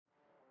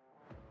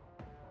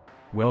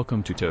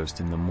Welcome to Toast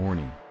in the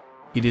Morning.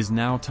 It is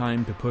now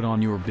time to put on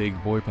your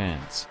big boy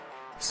pants.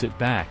 Sit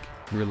back,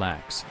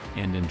 relax,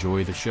 and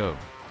enjoy the show.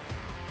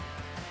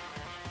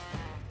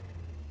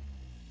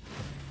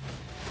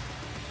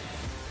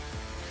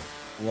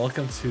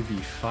 Welcome to the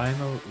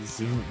final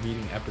Zoom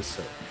meeting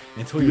episode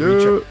until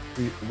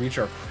we reach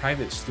our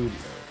private studio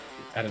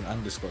at an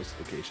undisclosed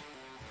location.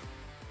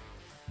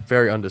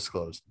 Very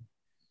undisclosed.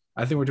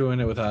 I think we're doing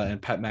it with in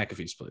Pat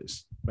McAfee's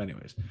place. But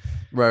anyways.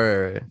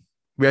 Right.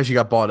 We actually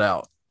got bought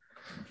out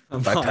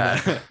by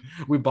Pat.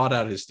 We bought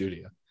out his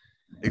studio.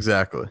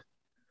 Exactly.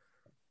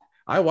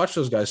 I watch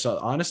those guys. So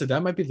honestly,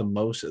 that might be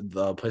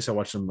the place I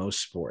watch the most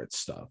sports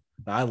stuff.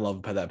 I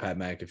love that Pat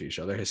McAfee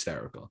show. They're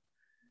hysterical.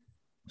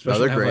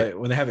 Especially they're great.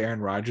 When they have Aaron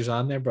Rodgers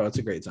on there, bro, it's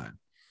a great time.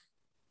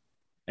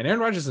 And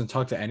Aaron Rodgers doesn't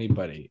talk to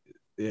anybody.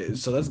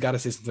 So that's got to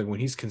say something when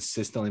he's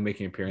consistently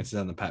making appearances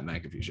on the Pat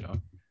McAfee show.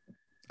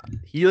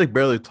 He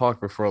barely talked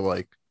before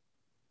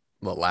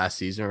last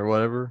season or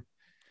whatever.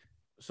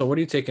 So what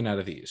are you taking out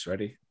of these?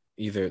 Ready?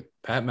 Either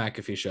Pat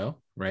McAfee show,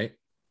 right?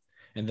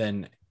 And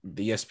then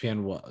the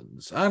ESPN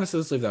ones. Honestly,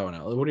 let's leave that one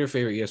out. What are your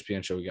favorite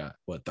ESPN show we got?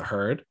 What, The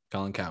Herd?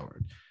 Colin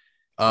Cowherd.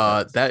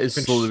 That's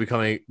slowly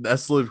becoming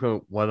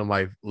one of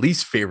my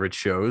least favorite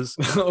shows.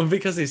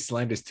 Because he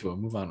slanders Tua.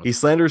 Move on. He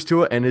slanders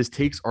Tua, and his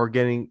takes are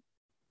getting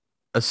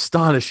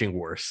astonishing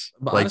worse.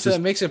 But honestly,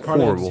 that makes it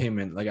part of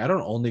entertainment. I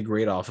don't only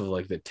grade off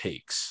of the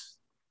takes.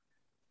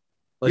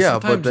 But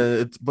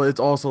it's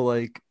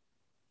also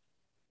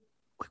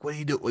what do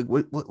you do?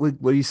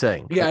 What are you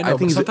saying? Yeah, I know.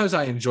 But sometimes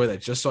I enjoy that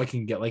just so I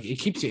can get it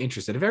keeps you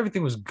interested. If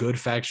everything was good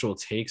factual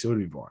takes, it would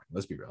be boring.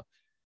 Let's be real.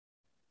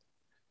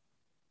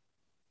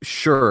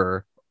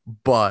 Sure,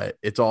 but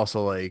it's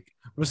also I'm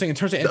saying in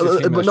terms of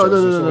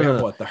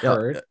entertainment. The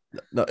Herd.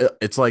 No,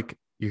 it's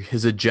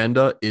his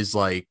agenda is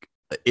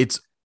it's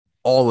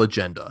all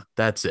agenda.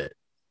 That's it.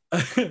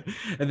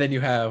 And then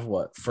you have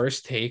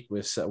First Take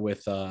with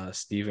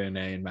Stephen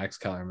A. and Max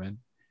Kellerman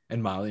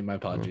and Molly. My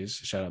apologies.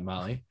 Shout out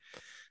Molly.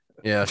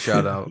 Yeah,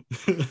 shout out.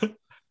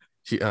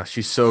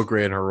 She's so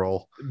great in her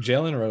role.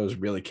 Jalen Rose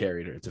really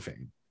carried her to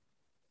fame.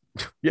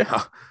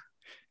 Yeah.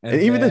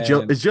 And even is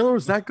Jalen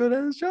Rose that good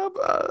at his job?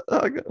 I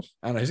don't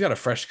know. He's got a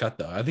fresh cut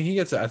though. I think he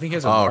has a he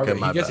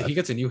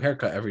gets a new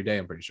haircut every day.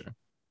 I'm pretty sure.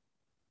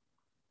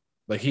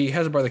 He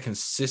has a bar that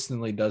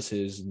consistently does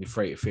his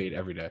fade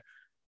every day.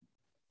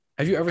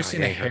 Have you ever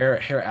seen a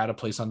hair out of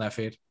place on that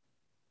fade?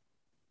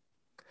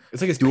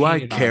 It's it's do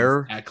I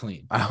care? At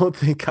clean. I don't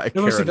think I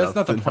care. See, that's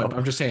not the point.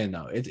 I'm just saying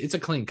no. It's a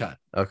clean cut.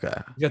 Okay.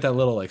 You got that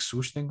little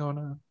swoosh thing going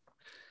on.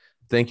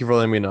 Thank you for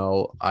letting me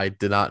know. I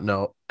did not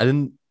know. I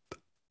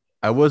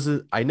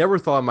never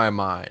thought in my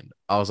mind.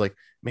 I was like,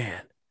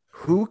 man,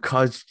 who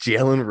cuts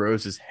Jalen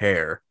Rose's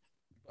hair?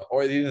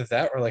 Or either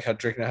that or how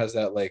Drake now has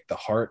that the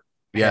heart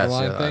thing.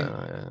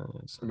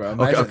 Bro,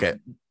 okay.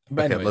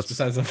 But anyways,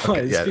 besides the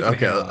point.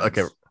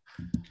 Okay.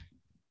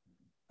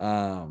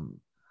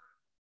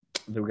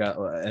 We got,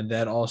 and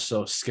then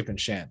also Skip and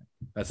Shannon.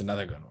 That's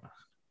another good one.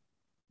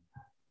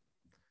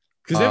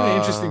 Because they have an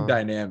interesting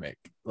dynamic.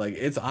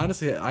 It's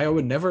honestly, I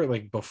would never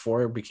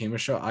before it became a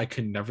show, I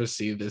could never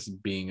see this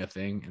being a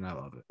thing, and I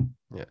love it.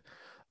 Yeah.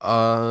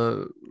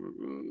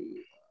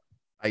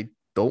 I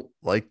don't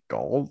like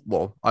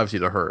obviously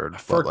The Herd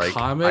for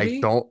comedy.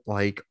 I don't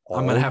like.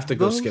 I'm gonna have to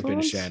go Skip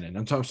and Shannon.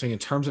 I'm saying in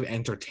terms of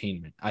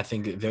entertainment, I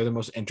think they're the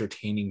most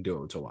entertaining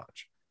duo to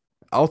watch.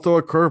 I'll throw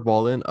a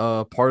curveball in.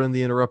 Pardon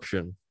the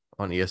interruption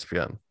on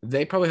ESPN.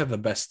 They probably have the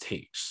best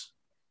takes.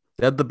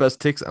 They have the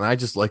best takes, and I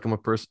just like them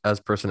as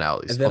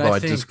personalities. Although I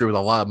disagree with a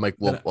lot of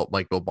what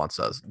Mike Wilbon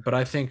says. But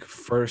I think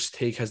First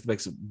Take has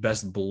the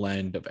best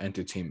blend of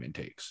entertainment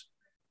takes.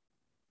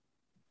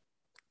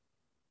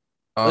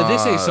 They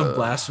say some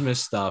blasphemous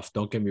stuff.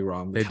 Don't get me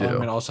wrong.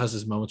 Kellerman also has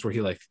his moments where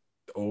he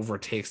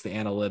overtakes the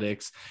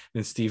analytics,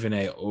 and Stephen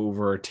A.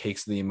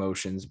 overtakes the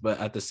emotions. But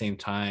at the same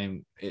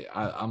time,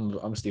 I'm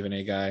a Stephen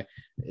A. guy.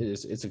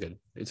 It's a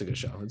good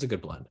show. It's a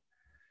good blend.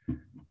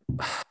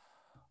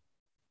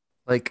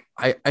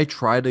 I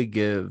try to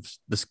give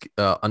this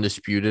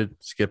Undisputed,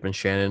 Skip and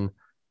Shannon.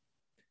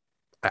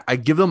 I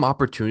give them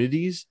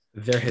opportunities.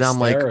 They're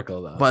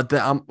hysterical though. But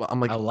I'm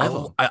I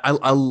love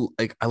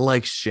them. I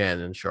like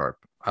Shannon Sharp.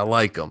 I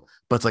like him,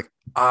 but it's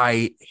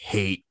I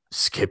hate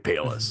Skip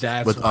Bayless.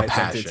 That's with why a it's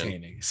passion.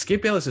 Entertaining.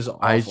 Skip Bayless is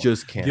awful. I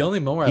just can't. The only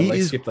moment I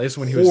like Skip Bayless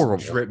when he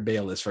was Drip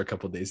Bayless for a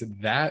couple of days.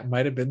 That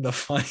might have been the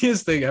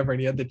funniest thing ever. And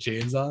he had the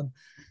chains on.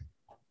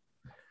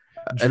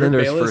 And then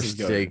there's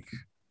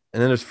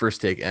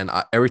First Take. And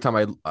every time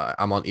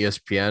I'm on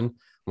ESPN,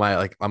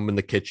 I'm in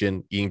the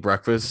kitchen eating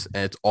breakfast,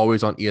 and it's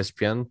always on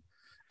ESPN.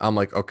 I'm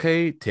like,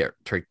 okay,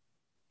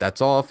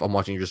 that's off. I'm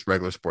watching just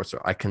regular sports.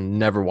 I can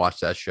never watch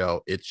that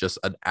show. It's just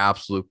an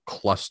absolute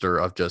cluster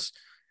of just.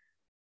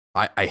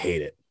 I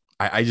hate it.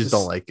 I just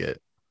don't like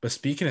it. But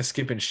speaking of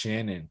Skip and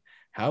Shannon,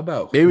 how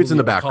about maybe it's in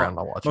the background?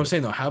 I'll watch it. I'm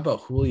saying though, how about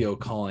Julio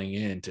calling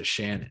in to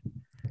Shannon?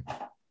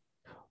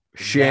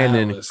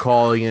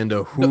 Calling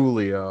into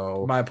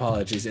Julio. My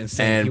apologies, and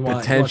saying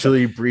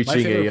potentially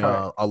breaching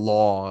a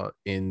law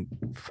in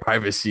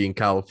privacy in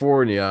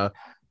California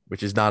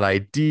which is not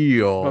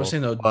ideal. But I'm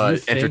saying though,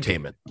 but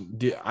entertainment.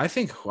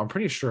 I'm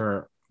pretty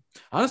sure.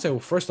 Honestly, well,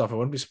 first off, I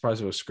wouldn't be surprised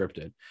if it was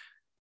scripted.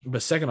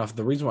 But second off,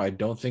 the reason why I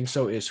don't think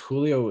so is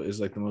Julio is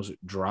like the most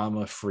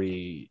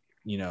drama-free,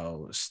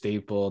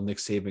 staple Nick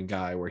Saban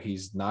guy, where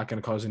he's not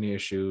going to cause any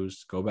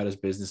issues, go about his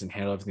business, and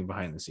handle everything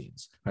behind the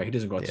scenes. Right? He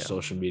doesn't go out to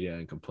social media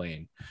and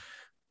complain.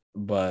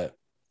 But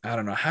I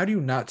don't know. How do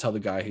you not tell the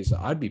guy he's?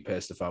 I'd be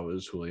pissed if I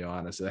was Julio.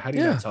 Honestly, how do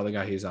you not tell the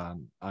guy he's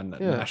on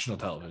national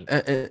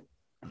television?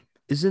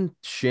 Isn't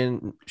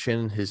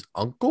Shannon his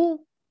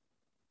uncle?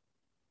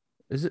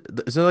 Is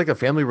it like a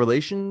family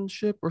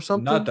relationship or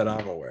something? Not that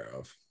I'm aware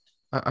of.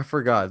 I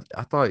forgot.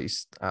 I thought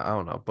I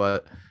don't know,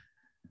 but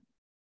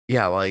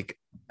yeah, like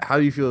how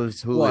do you feel as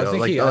Julio?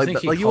 Well, I think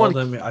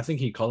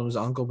he called him his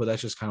uncle, but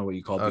that's just kind of what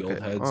you call the old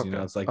heads. Okay.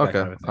 It's like that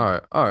kind of thing.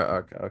 All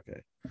right,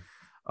 okay.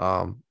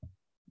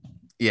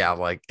 Yeah,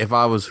 like if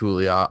I was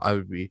Julio,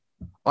 I'd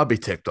be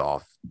ticked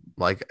off.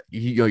 Like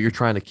you're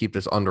trying to keep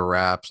this under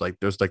wraps. Like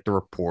there's like the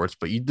reports,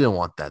 but you didn't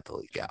want that to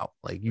leak out.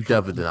 Like you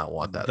definitely did not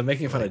want that. The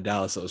making fun of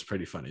Dallas, that was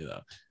pretty funny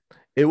though.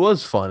 It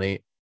was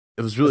funny.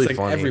 It was really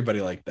funny. Everybody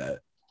liked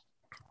that.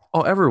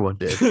 Oh, everyone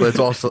did, but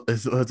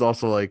it's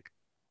also like,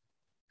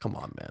 come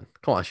on, man,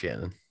 come on,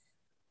 Shannon.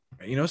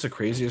 What's the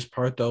craziest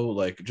part though?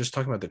 Like just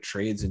talking about the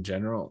trades in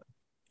general,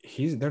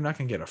 they're not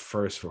gonna get a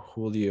first for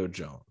Julio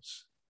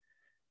Jones.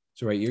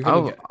 So right, you're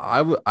gonna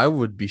I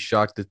would be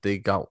shocked if they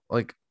got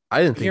like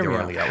I didn't think they were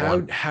gonna get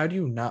one. How do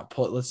you not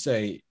pull? Let's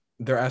say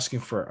they're asking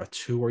for a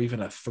 2 or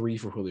even a 3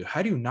 for Julio.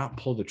 How do you not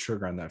pull the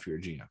trigger on that for your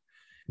GM? And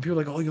people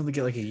are like, oh, you only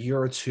get like a year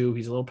or 2.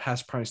 He's a little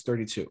past prime. He's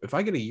 32. If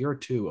I get a year or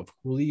 2 of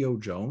Julio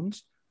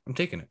Jones, I'm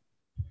taking it.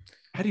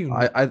 How do you?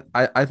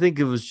 I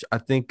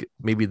think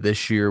maybe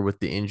this year with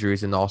the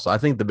injuries, and also I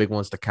think the big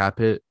one's the cap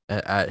hit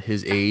at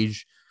his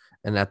age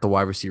and at the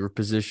wide receiver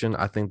position.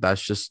 I think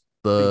that's just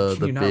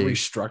Can you not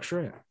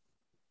restructure it?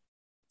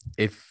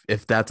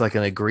 If that's like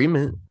an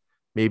agreement,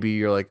 maybe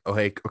you're like, oh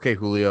hey, okay,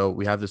 Julio,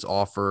 we have this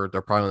offer.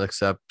 They're probably gonna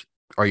accept.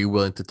 Are you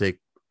willing to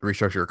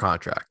restructure your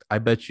contract? I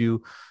bet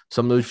you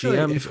some of those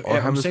GMs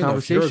are having this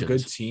conversation. If you're a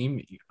good team,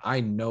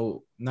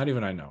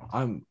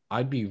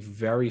 I'd be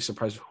very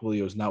surprised if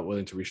Julio is not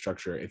willing to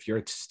restructure. If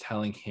you're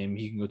telling him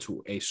he can go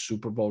to a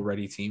Super Bowl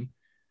ready team,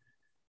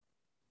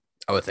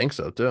 I would think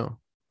so too.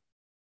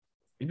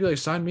 He'd be like,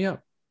 sign me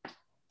up.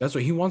 That's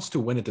what he wants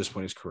to win at this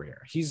point in his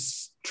career.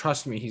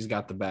 Trust me, he's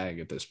got the bag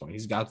at this point.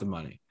 He's got the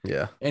money.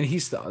 Yeah. And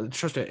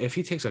trust me, if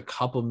he takes a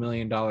couple $1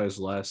 million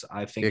less,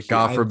 I think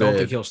God forbid. I don't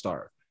think he'll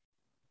starve.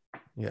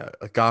 Yeah.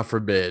 God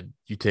forbid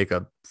you take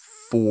a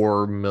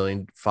 $4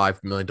 million,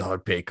 $5 million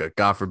pay cut.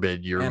 God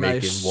forbid you're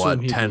making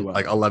 10,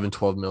 like 11,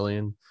 12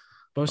 million.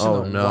 But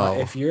no.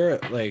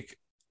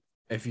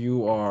 If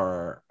you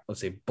are, let's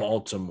say,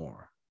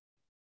 Baltimore,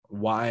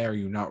 why are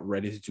you not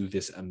ready to do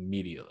this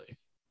immediately?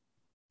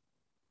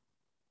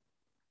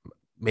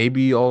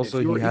 Maybe also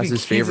he has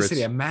his favorites.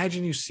 City,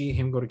 imagine you see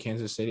him go to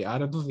Kansas City. I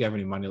don't think they have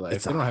any money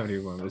left. They don't have any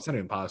money. It's not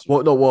even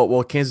possible.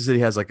 Well, Kansas City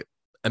has like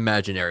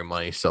imaginary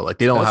money, so like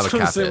they don't have a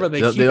cap. They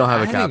don't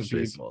have a cap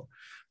space.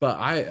 But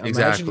I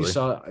imagine you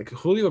saw like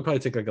Julio would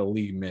probably take like a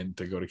league min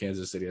to go to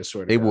Kansas City. I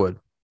swear. He would.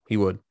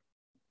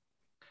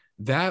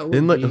 That would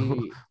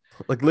be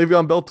like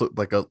Le'Veon Bell took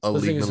like a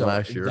league min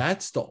last year.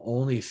 That's the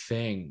only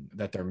thing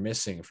that they're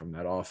missing from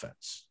that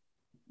offense.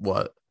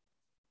 What?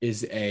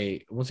 Once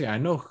again, I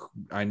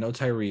know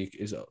Tyreek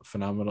is a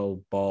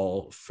phenomenal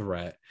ball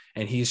threat,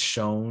 and he's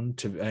shown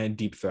and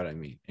deep threat,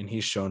 and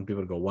he's shown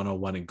people to go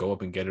 1-on-1 and go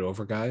up and get it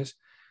over guys.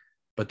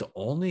 But the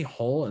only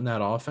hole in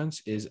that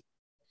offense is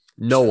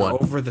no one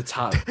over the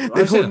top. They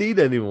don't need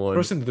anyone.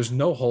 There's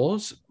no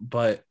holes,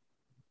 but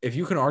if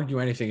you can argue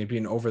anything, it'd be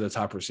an over the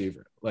top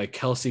receiver. Like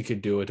Kelsey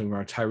could do it, and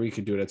Tyreek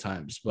could do it at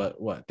times. But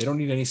what? They don't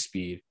need any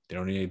speed. They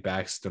don't need any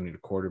backs. They don't need a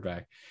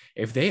quarterback.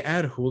 If they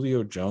add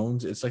Julio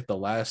Jones, it's like the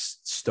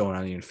last stone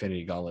on the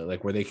infinity gauntlet,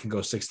 like where they can go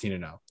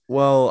 16-0.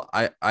 Well,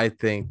 I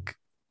think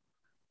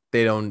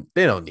they don't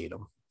need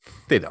him.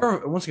 They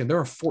don't. Once again,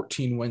 they're a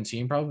 14-win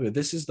team probably. But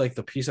this is like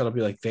the piece that'll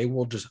be like they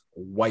will just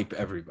wipe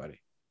everybody.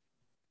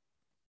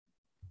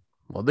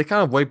 Well, they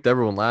kind of wiped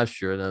everyone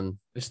last year, and then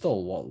they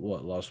still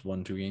lost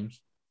 1-2 games.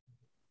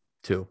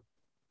 2.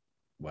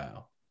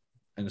 Wow.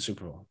 And the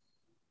Super Bowl.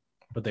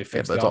 But they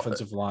fixed the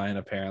offensive line.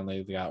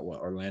 Apparently, they got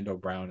Orlando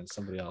Brown and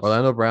somebody else.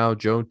 Orlando Brown,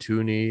 Joe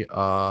Tooney.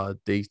 I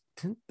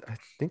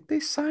think they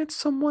signed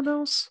someone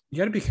else. You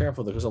got to be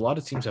careful though, because a lot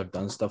of teams have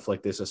done stuff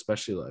like this,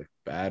 especially like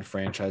bad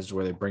franchises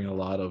where they bring a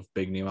lot of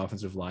big name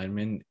offensive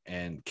linemen,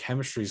 and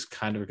chemistry is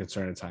kind of a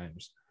concern at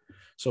times.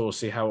 So we'll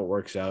see how it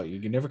works out.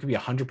 You never can be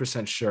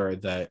 100% sure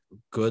that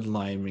good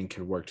linemen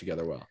can work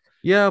together well.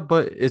 Yeah,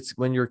 but it's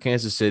when you're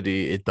Kansas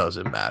City, it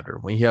doesn't matter.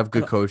 When you have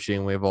good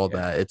coaching, we have all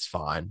that, it's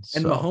fine.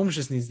 And Mahomes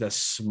just needs that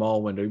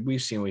small window.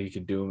 We've seen what he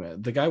could do,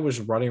 man. The guy was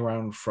running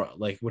around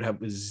would have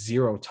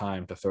 0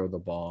 time to throw the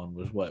ball,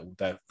 and was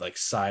that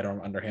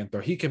sidearm underhand throw.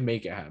 He can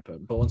make it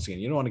happen. But once again,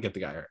 you don't want to get the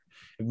guy hurt.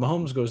 If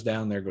Mahomes goes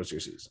down, there goes your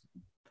season.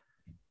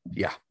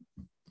 Yeah.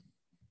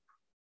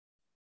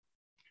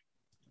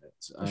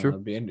 It'll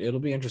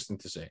be interesting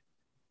to see.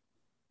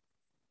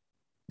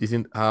 Do you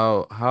think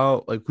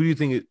how like who do you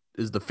think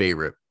is the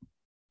favorite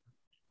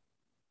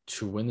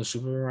to win the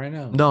Super Bowl right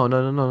now?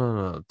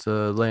 No.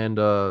 To land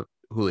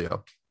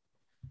Julio.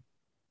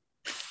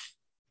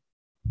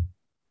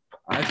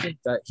 I think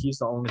that he's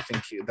the only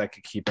thing that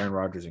could keep Aaron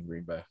Rodgers in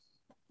Green Bay.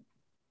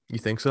 You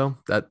think so?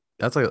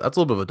 That's a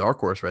little bit of a dark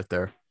horse right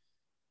there.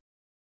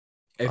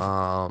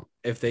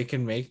 If they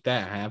can make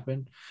that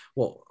happen,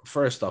 well,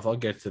 first off, I'll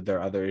get to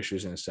their other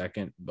issues in a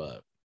second,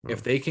 but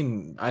if they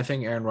can, I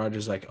think Aaron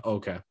Rodgers is like,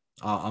 okay,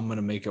 I'm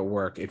gonna make it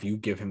work. If you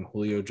give him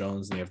Julio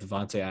Jones and you have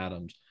Davante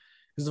Adams,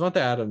 because Davante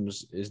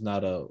Adams is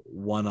not a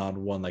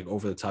one-on-one like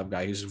over the top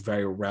guy. He's a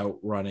very route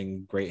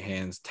running, great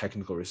hands,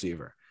 technical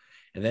receiver.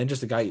 And then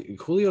just a guy,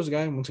 Julio's a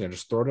guy, once again,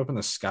 just throw it up in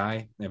the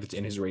sky. And if it's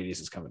in his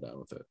radius, it's coming down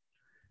with it.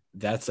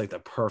 That's like the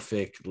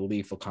perfect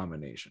lethal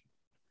combination.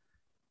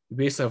 You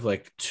basically have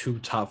like 2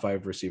 top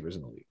 5 receivers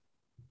in the league.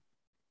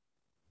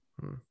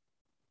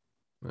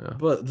 Yeah.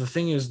 But the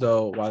thing is,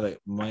 though, why that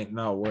might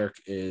not work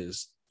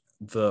is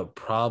the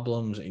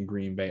problems in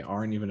Green Bay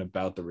aren't even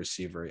about the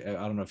receiver. I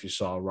don't know if you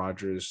saw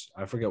Rodgers.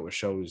 I forget what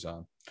show he was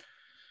on.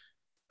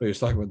 But he was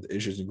talking about the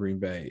issues in Green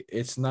Bay.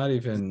 It's not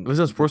even. Was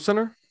that Sports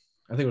Center?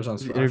 I think it was on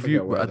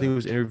interview. I think it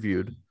was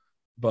interviewed.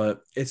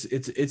 But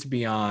it's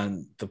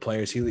beyond the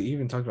players. He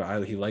even talked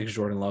about he likes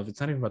Jordan Love. It's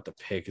not even about the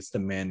pick. It's the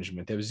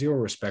management. They have zero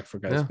respect for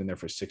guys who've been there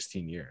for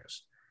 16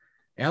 years.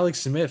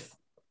 Alex Smith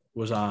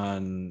was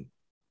on,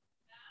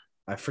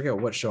 I forget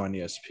what show on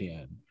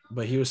ESPN,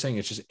 but he was saying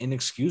it's just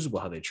inexcusable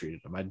how they treated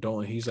him.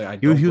 He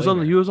was on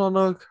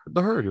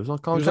the Herd. He was on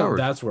Colin Cowherd.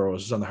 That's where it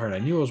was. It was on the Herd. I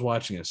knew I was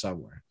watching it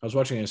somewhere. I was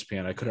watching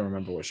ESPN. I couldn't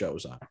remember what show it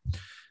was on.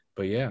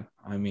 But yeah,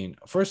 I mean,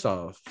 first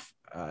off,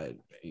 I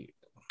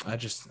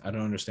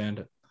don't understand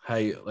it. How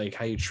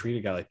you treat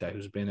a guy like that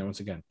who's been there once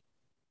again.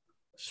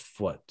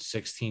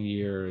 16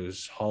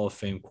 years, Hall of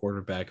Fame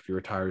quarterback if he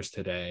retires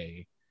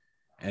today.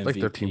 MVPs. Like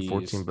 13,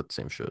 14, but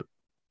same shit.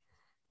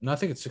 No, I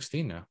think it's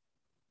 16 now.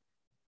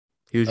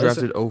 He was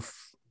drafted it is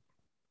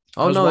 16.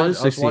 I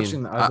was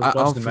watching the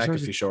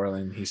McAfee show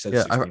earlier and he said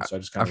 16, so I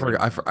just kind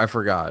of I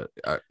forgot.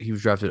 He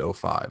was drafted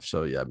 05,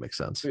 so yeah, it makes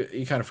sense.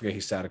 You kind of forget he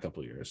sat a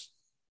couple of years.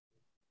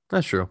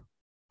 That's true.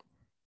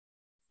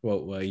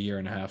 Well, a year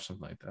and a half,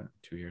 something like that.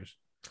 2 years.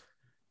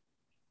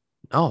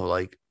 It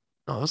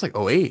was like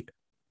 08.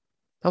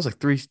 That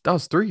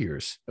was 3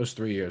 years. It was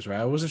 3 years, right?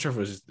 I wasn't sure if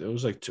it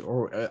was like 2,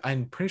 or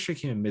I'm pretty sure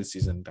he came in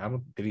mid-season.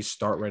 Did he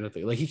start right at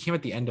he came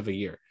at the end of a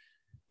year?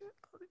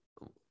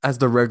 As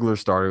the regular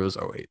starter, it was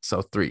 08,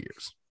 so 3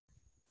 years.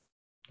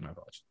 My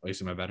apologies. Oh, you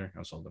see my better? I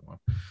was holding one.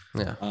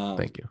 Yeah,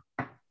 thank you.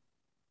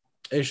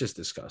 It's just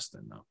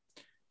disgusting, though.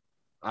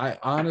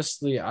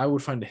 I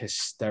would find it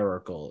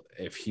hysterical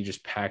if he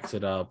just packed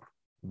it up,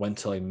 went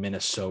to like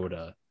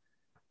Minnesota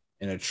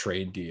in a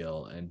trade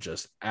deal and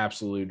just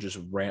absolutely just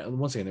ran.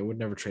 Once again, they would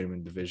never trade him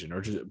in division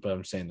but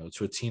I'm saying though,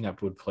 to a team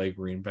that would play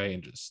Green Bay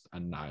and just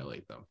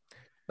annihilate them.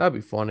 That'd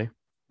be funny.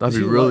 That'd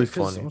be really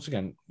funny. Once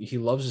again, he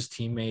loves his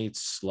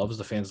teammates, loves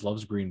the fans,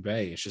 loves Green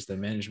Bay. It's just the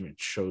management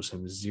shows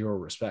him zero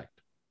respect.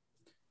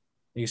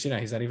 You see now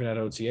he's not even at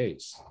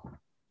OTAs.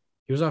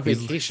 He was on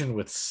vacation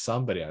with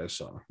somebody I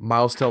saw.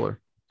 Miles Teller.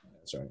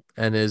 That's right.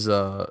 And his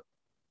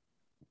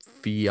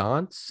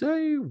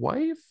fiance,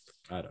 wife?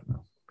 I don't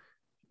know.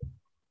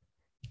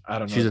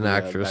 She's an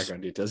actress.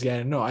 Background details.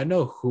 Yeah, no, I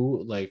know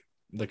who, like,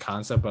 the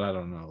concept, but I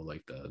don't know,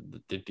 like,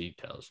 the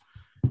details.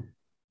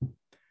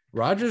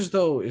 Rodgers,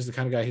 though, is the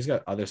kind of guy, he's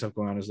got other stuff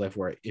going on in his life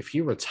where if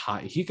he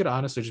retire, he could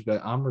honestly just be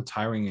like, I'm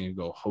retiring and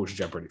go host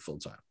Jeopardy full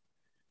time.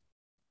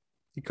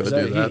 He could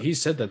do that. He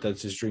said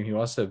that's his dream. He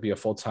wants to be a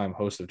full-time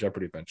host of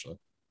Jeopardy eventually.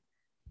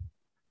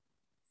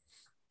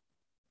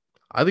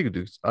 I think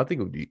it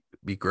would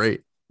be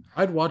great.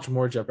 I'd watch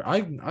more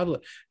Jeopardy.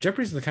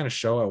 Jeopardy's the kind of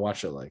show I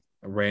watch it like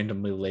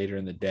randomly later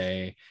in the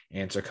day,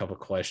 answer a couple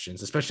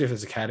questions, especially if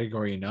it's a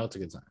category it's a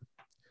good time.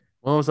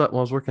 When was that? When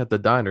I was working at the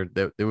diner,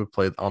 they would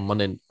play on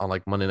Monday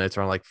nights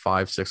around like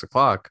 5-6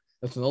 o'clock.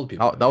 That's an old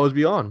people. That would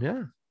be on,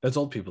 yeah. That's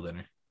old people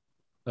dinner.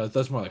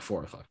 That's more like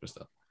 4 o'clock, but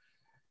still.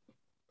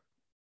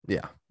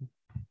 Yeah,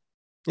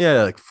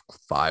 like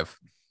 5.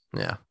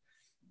 Yeah,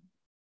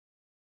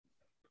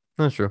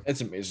 that's true.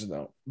 It's amazing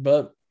though.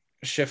 But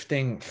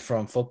shifting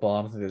from football,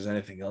 I don't think there's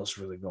anything else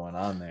really going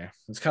on there.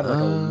 It's kind of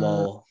like a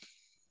lull.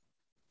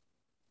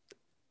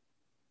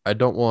 I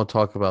don't want to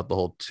talk about the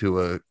whole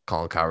Tua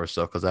Colin Cowherd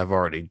stuff because I've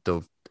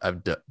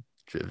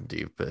driven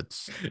deep. You're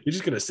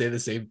just gonna say the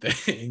same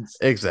things.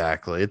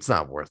 Exactly. It's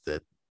not worth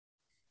it.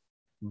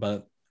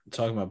 But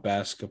talking about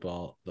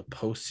basketball, the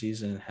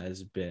postseason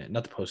has been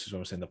not the postseason.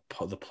 I'm saying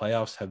the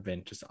playoffs have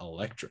been just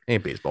electric.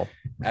 Ain't baseball.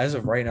 As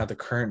of right now, the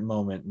current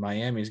moment,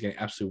 Miami is getting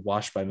absolutely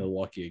washed by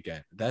Milwaukee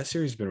again. That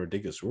series has been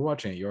ridiculous. We're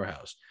watching at your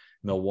house.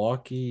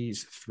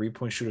 Milwaukee's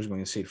 3-point shooters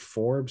going insane.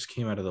 Forbes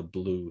came out of the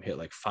blue, hit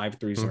like 5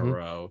 threes in a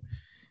row.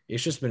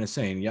 It's just been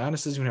insane.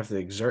 Giannis doesn't even have to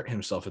exert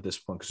himself at this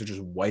point because they're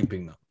just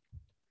wiping them.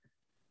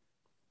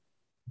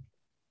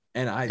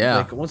 And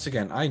once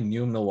again, I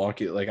knew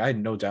Milwaukee, like I had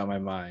no doubt in my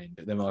mind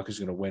that Milwaukee's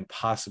going to win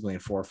possibly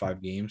in 4 or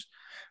 5 games,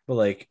 but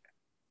like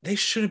they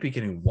shouldn't be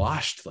getting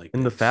washed like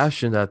in this. The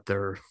fashion that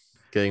they're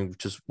getting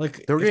just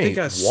like they're if getting they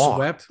got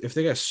walked. if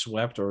they got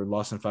swept or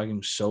lost in 5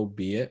 games, so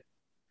be it.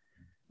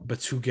 But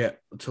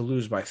to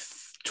lose by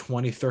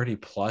 20, 30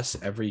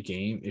 plus every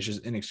game is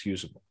just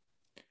inexcusable.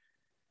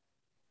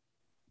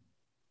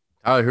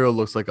 Tyler Hero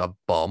looks like a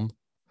bum.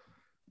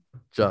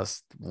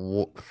 Just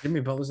Jimmy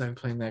Butler's not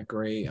playing that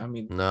great. I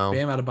mean, no.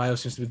 Bam Adebayo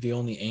seems to be the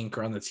only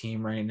anchor on the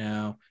team right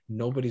now.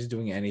 Nobody's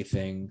doing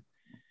anything.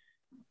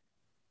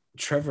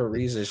 Trevor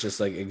Ariza is just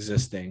like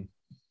existing.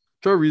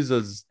 Trevor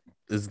Ariza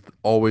is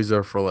always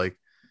there for like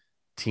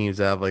teams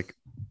that have like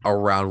a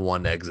round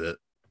 1 exit.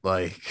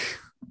 Like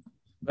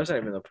that's not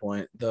even the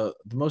point. The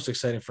most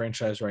exciting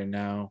series right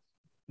now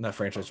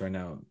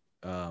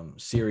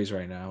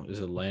is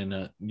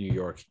Atlanta, New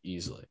York,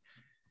 easily.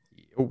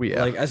 Oh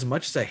yeah. Like as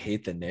much as I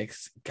hate the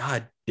Knicks,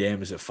 god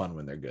damn, is it fun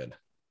when they're good.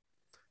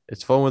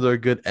 It's fun when they're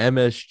good.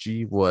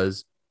 MSG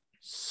was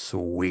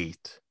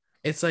sweet.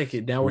 It's like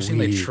now we're seeing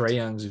like Trae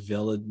Young's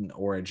villain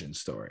origin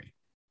story.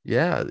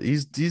 Yeah,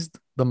 he's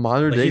the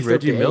modern day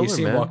Reggie Miller, you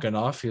see man. Him walking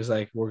off, he was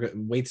like, "We're gonna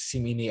wait to see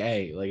me in the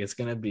A." Like it's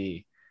gonna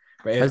be.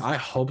 Right? I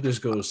hope this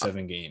goes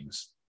 7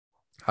 games.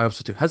 I hope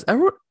so too. Has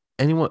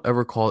anyone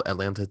ever called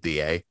Atlanta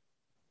the A,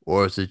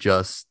 or is it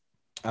just?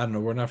 I don't know.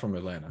 We're not from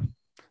Atlanta.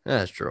 Yeah,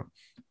 that's true.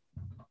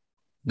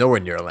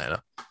 Nowhere near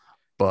Atlanta,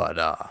 but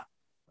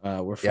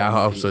we're from I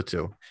hope so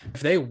too.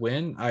 If they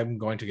win, I'm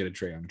going to get a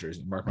Trae Young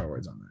jersey. Mark my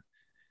words on that.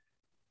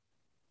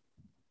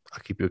 I'll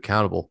keep you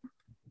accountable.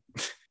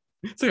 It's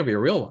not gonna be a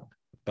real one,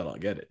 but I'll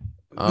get it.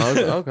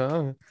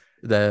 Okay.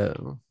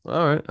 All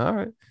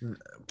right.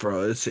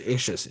 Bro, it's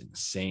just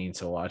insane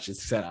to watch.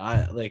 It's that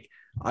I don't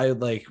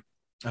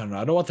know.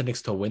 I don't want the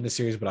Knicks to win the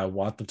series, but I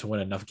want them to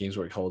win enough games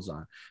where it holds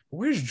on. But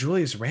where's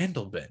Julius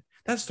Randle been?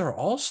 That's their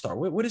all-star.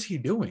 What is he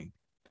doing?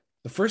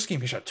 The first game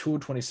he shot 2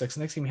 of 26.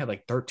 The next game he had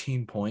like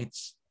 13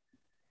 points.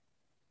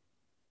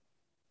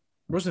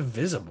 It was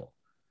invisible.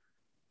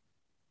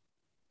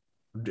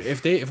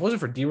 If it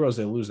wasn't for D Rose,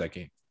 they lose that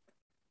game.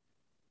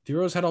 D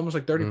Rose had almost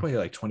like 30 points,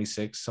 like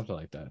 26, something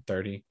like that.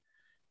 30,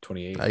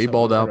 28. He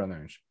balled out.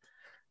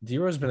 D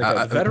Rose has been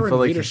like veteran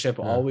leadership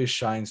always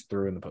shines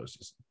through in the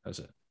postseason. That's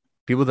it.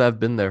 People that have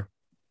been there.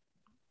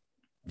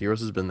 D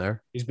Rose has been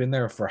there. He's been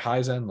there for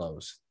highs and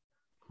lows.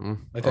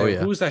 Like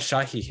who was that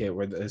shot he hit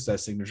where is that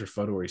signature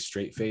photo where he's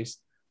straight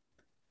faced?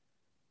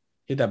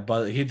 He had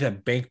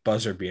that bank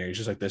buzzer beater. He's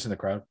just like this in the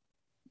crowd.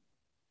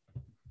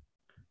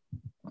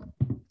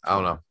 I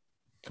don't know.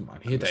 Come on,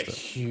 he had that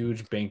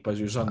huge bank buzzer.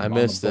 He was on the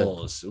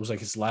Bulls. It was like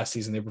his last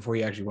season there before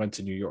he actually went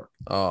to New York.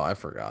 Oh, I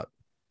forgot.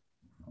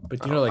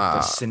 But you know, like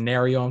the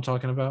scenario I'm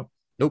talking about?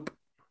 Nope.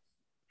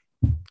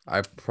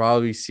 I've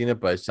probably seen it,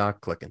 but it's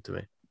not clicking to me.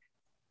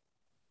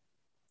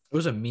 It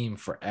was a meme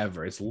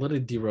forever. It's literally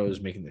D Rose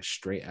making this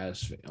straight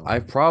ass.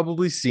 I've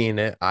probably seen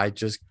it.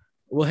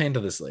 We'll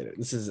handle this later.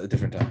 This is a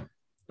different time.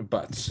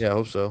 But yeah, I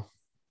hope so.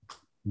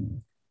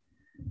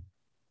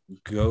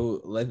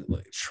 Let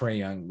Trae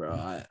Young,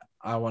 bro.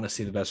 I want to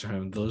see the best for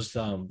him. Those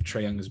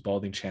Trae Young's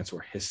balding chants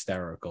were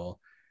hysterical.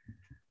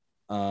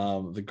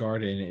 The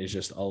Garden is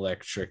just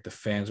electric. The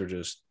fans are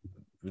just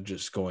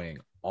going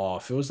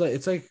off.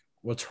 It's like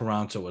what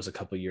Toronto was a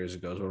couple of years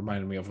ago. It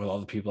reminded me of with all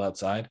the people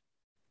outside.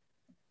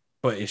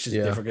 But it's just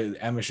different.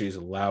 MSG is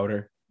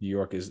louder. New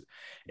York is.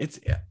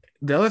 It's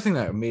the other thing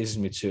that amazes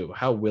me too.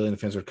 How willing the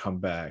fans would come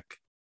back.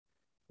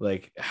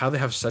 Like how they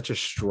have such a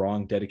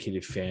strong,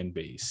 dedicated fan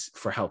base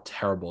for how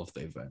terrible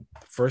they've been.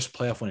 First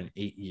playoff win in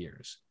 8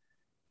 years.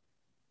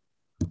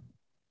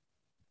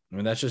 I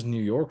mean, that's just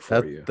New York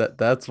for you.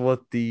 That's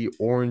what the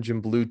orange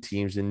and blue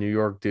teams in New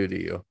York do to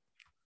you.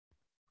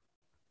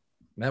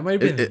 That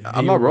might have been.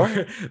 I'm not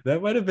wrong.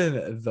 That might have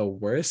been the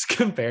worst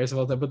comparison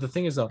of that. But the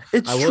thing is, though,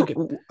 I will give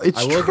it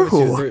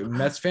to you.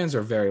 Mets fans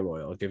are very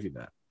loyal. I'll give you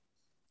that.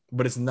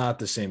 But it's not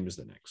the same as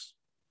the Knicks.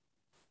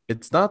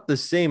 It's not the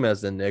same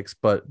as the Knicks,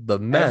 but the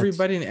Mets.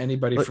 Everybody and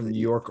anybody from New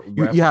York.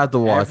 You had to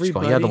watch. You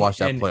had to watch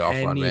that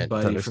playoff run, man.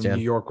 Anybody from New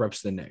York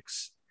reps the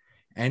Knicks.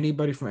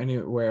 Anybody from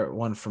anywhere,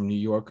 one from New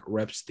York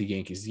reps the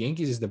Yankees. The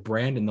Yankees is the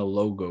brand and the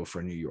logo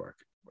for New York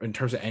in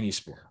terms of any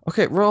sport.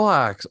 Okay,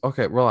 relax. You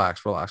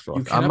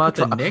I'm not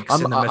the Knicks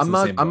and the Mets in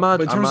the same boat.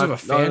 But in terms of a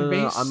fan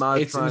base,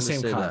 it's in the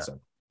same concept.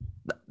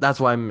 That's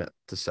what I meant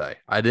to say.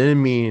 I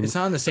didn't mean it's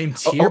not on the same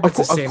tier.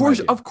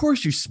 Of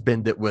course, you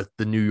spinned it with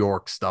the New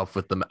York stuff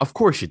with them. Of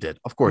course you did.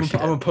 Of course you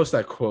did. I'm gonna post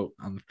that quote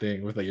on the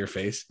thing with like your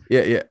face.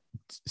 Yeah.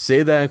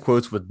 Say that in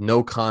quotes with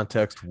no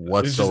context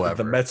whatsoever.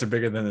 The Mets are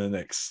bigger than the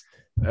Knicks.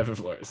 Evan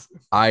Flores.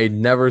 I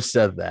never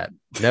said that.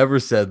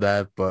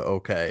 But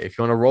okay. If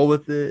you want to roll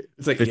with it,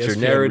 it's like your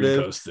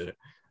narrative.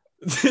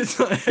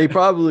 They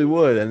probably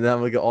would, and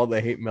then we get all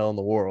the hate mail in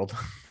the world.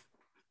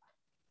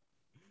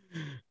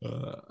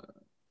 But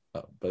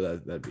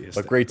that'd be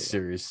a great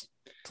series.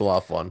 It's a lot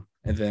of fun.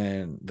 And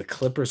then the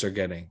Clippers are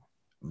getting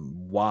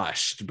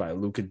washed by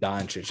Luka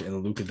Doncic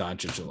and Luka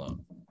Doncic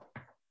alone.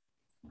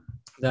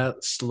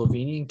 That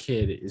Slovenian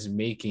kid is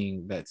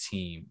making that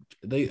team.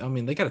 They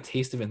got a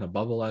taste of it in the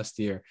bubble last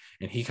year,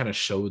 and he kind of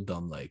showed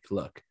them like,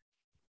 look,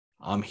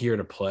 I'm here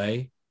to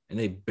play, and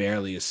they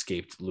barely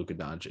escaped Luka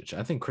Doncic.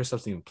 I think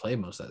Kristaps didn't even play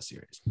most of that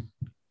series.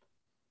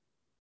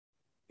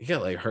 He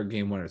got like hurt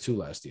game 1 or 2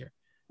 last year.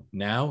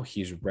 Now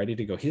he's ready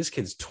to go. His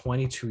kid's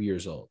 22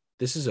 years old.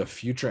 This is a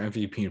future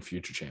MVP and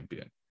future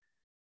champion.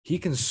 He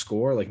can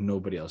score like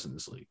nobody else in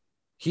this league.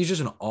 He's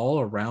just an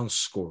all-around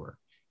scorer.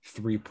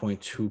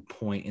 3.2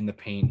 point in the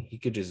paint. He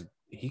could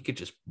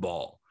just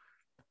ball.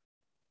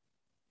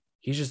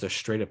 He's just a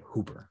straight up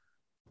hooper.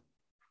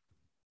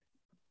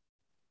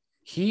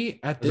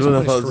 He at this point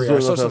in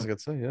his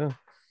career,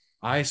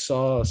 I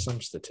saw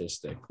some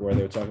statistic where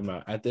they were talking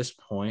about at this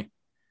point,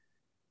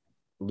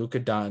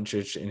 Luka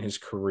Doncic in his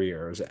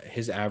career,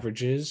 his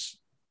averages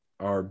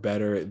are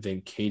better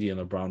than KD and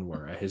LeBron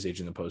were at his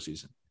age in the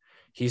postseason.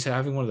 He's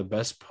having one of the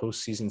best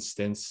postseason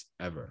stints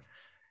ever.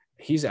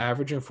 He's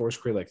averaging for his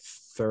career like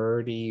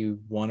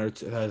 31 or I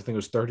think it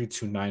was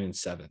 32, 9, and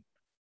 7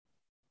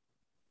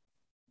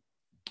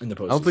 in the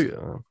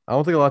postseason. I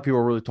don't think a lot of people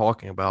are really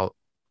talking about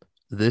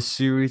this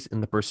series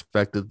in the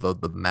perspective of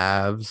the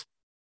Mavs.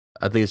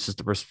 I think it's just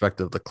the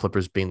perspective of the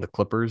Clippers being the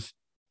Clippers.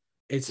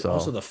 It's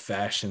also the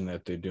fashion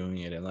that they're doing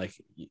it. And like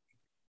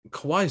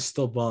Kawhi's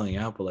still balling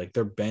out, but like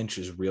their bench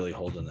is really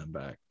holding them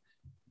back.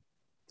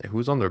 Hey,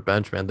 who's on their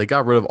bench, man? They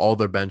got rid of all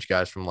their bench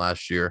guys from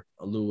last year.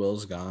 Lou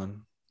Will's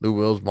gone. Lou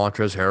Wills,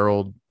 Montrezl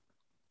Harrell.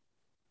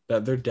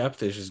 That their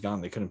depth is just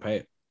gone. They couldn't pay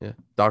it. Yeah.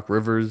 Doc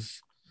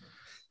Rivers.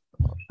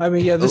 I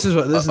mean, yeah, this is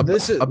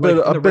a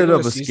bit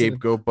of a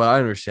scapegoat, but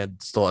I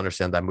still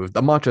understand that move.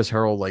 The Montrezl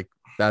Harrell, like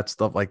that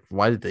stuff, like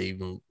why did they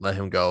even let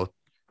him go?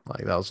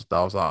 Like that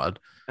was odd.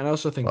 And I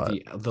also think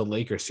the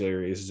Lakers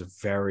series is a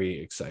very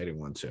exciting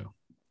one too.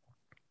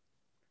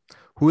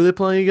 Who are they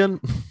playing again?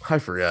 I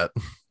forget.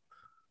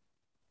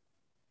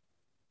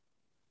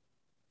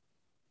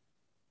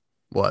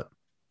 What?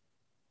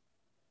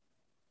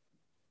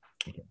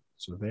 Okay,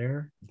 so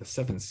they're the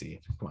 7th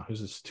seed. Come on, who's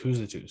the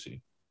 2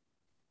 seed?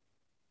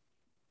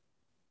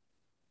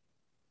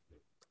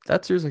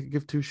 That series I could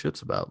give 2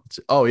 shits about.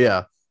 Oh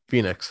yeah,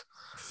 Phoenix.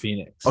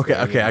 Okay.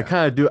 Yeah. I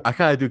kind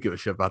of do give a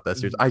shit about that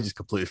series. I just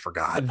completely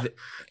forgot.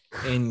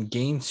 In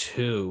game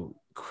 2,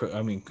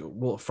 I mean,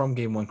 well, from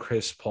game 1,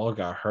 Chris Paul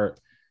got hurt,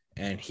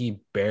 and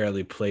he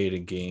barely played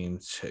in game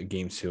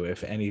 2.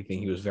 If anything,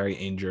 he was very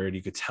injured.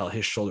 You could tell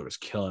his shoulder was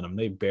killing him.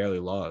 They barely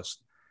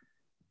lost.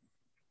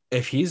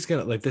 If he's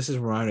gonna like, this is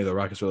reminding the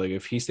Rockets where like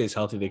if he stays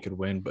healthy, they could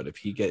win. But if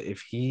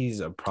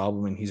he's a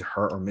problem and he's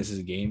hurt or misses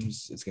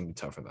games, it's gonna be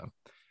tough for them.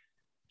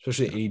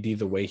 Especially AD,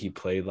 the way he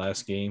played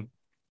last game.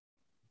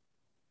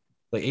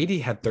 Like AD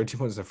had 13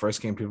 points in the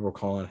first game. People were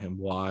calling him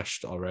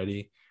washed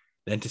already.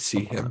 Then to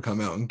see him come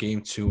out in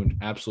game 2 and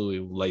absolutely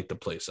light the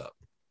place up.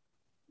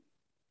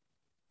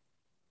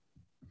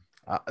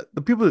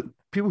 The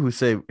people who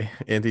say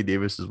Anthony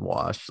Davis is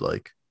washed,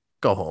 like,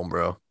 go home,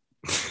 bro.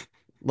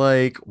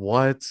 Like,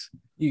 what?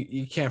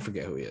 You can't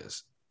forget who he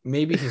is.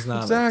 Maybe he's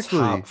not a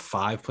top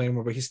 5 player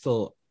more, but he's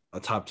still a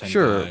top 10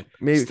 guy.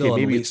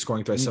 Maybe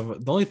scoring threat. So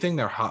the only thing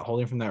they're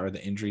holding from that are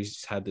the injuries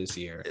he's had this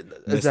year.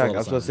 Exactly. I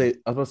was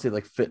gonna say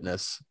like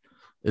fitness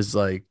is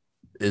like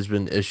has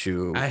been an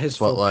issue. At his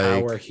full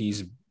power,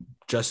 he's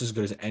just as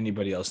good as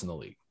anybody else in the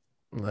league.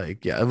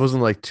 Like, yeah, it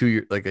wasn't like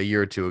a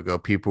year or 2 ago.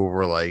 People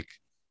were like,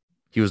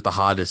 he was the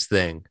hottest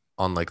thing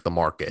on like the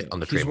market, on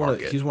the trade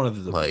market. He's one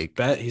of the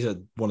he's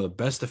one of the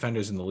best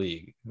defenders in the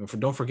league.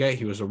 Don't forget,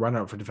 he was a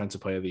runner-up for Defensive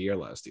Player of the Year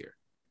last year.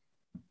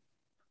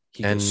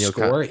 He can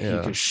score. He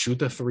can shoot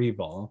the 3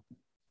 ball.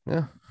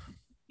 Yeah,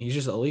 he's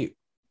just elite.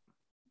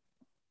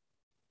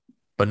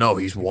 But no,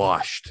 he's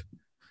washed,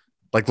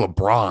 like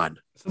LeBron.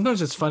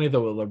 Sometimes it's funny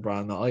though with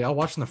LeBron though. Like I'll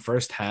watch in the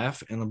first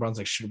half, and LeBron's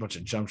like shoot a bunch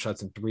of jump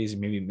shots and threes,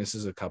 and maybe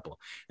misses a couple.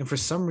 And for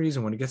some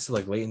reason, when it gets to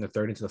like late in the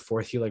third into the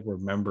fourth, he like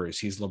remembers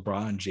he's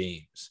LeBron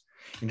James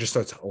and just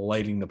starts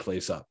lighting the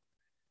place up.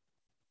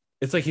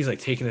 It's like he's like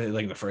taking it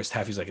like in the first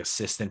half, he's like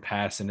assistant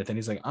passing it. Then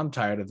he's like, I'm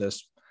tired of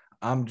this.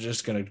 I'm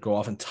just gonna go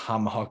off and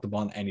tomahawk the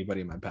ball on anybody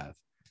in my path.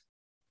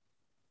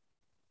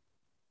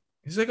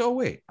 He's like, oh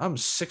wait, I'm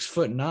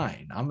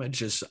 6'9". I'm gonna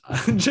just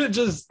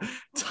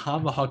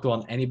tomahawk the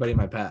ball on anybody in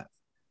my path.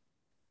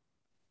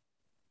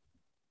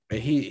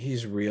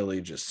 He's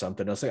really just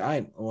something else.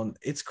 Like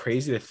it's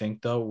crazy to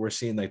think though. We're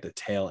seeing like the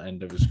tail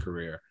end of his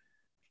career.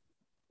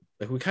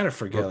 Like we kind of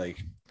forget.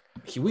 Like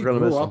we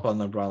grew up on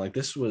LeBron. Like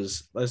this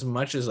was as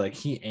much as like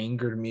he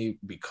angered me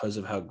because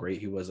of how great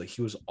he was. Like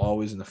he was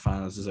always in the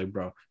finals. It's like,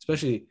 bro,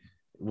 especially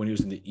when he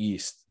was in the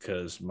East,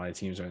 because my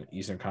teams are in the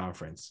Eastern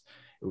Conference.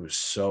 It was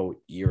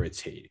so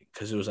irritating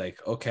because it was like,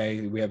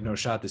 okay, we have no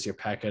shot this year.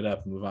 Pack it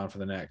up, move on for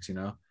the next. You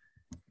know.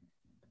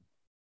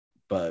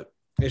 But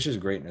it's just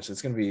greatness.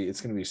 It's gonna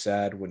be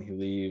sad when he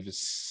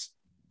leaves.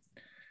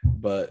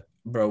 But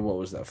bro, what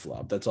was that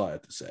flop? That's all I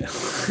have to say.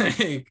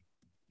 Like,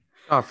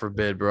 God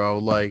forbid, bro.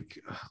 Like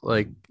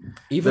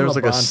even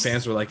LeBron like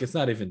fans were like, it's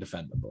not even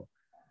defendable.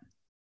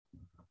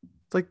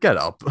 It's like, get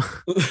up.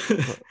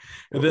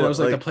 And then it was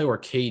like the play where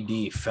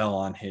KD fell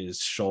on his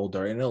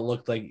shoulder, and it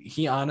looked like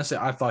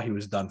I thought he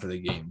was done for the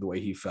game the way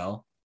he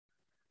fell.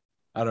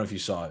 I don't know if you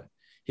saw it.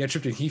 He had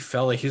tripped and he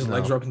fell, like his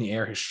legs were up in the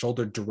air, his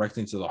shoulder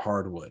directly into the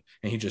hardwood,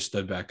 and he just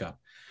stood back up.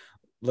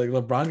 Like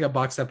LeBron got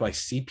boxed out by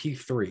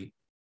CP3,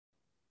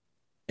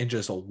 and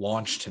just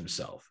launched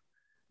himself.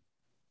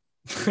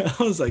 I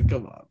was like,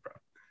 come on, bro.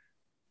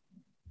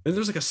 And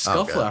there's like a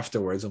scuffle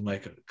afterwards. I'm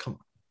like, come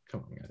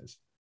on, guys.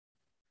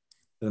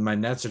 And my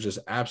Nets are just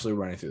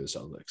absolutely running through the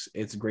Celtics.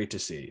 It's great to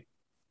see.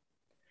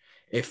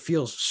 It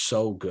feels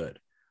so good.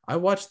 I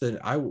watched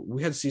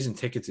we had season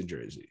tickets in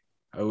Jersey.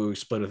 We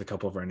split with a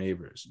couple of our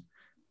neighbors.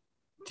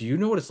 Do you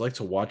know what it's like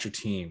to watch your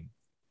team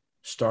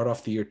start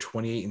off the year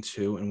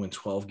 28-2 and win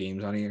 12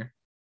 games on a year?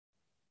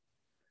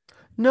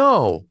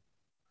 No.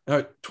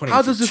 20.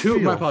 How does it feel?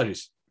 My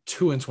apologies.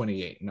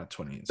 2-28, not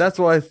 20. That's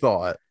what I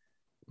thought.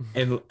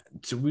 And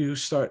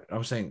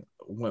I'm saying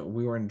when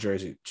we were in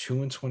Jersey,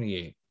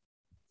 2-28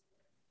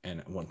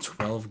 and won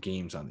 12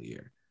 games on the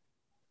year.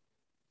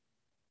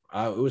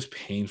 It was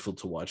painful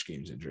to watch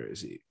games in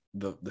Jersey.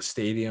 The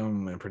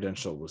stadium and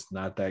Prudential was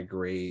not that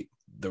great.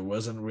 There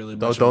wasn't really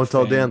much. Don't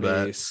tell Dan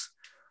base.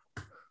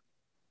 That.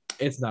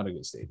 It's not a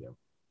good stadium.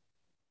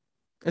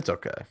 It's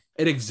okay.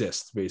 It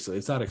exists basically.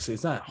 It's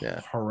not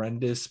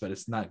horrendous, but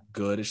it's not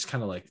good. It's just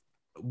kind of like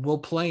we'll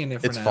play in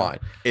it. It's fine.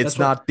 It's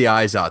not the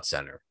Izod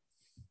Center.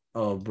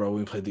 Oh, bro,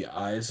 we played the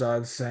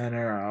Izod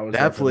Center.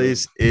 That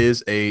place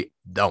is a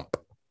dump.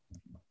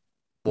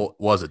 Well,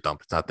 was a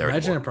dump. It's not there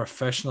Imagine anymore. A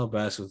professional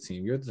basketball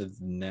team. You're the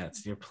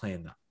Nets. You're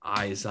playing the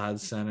Izod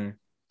Center.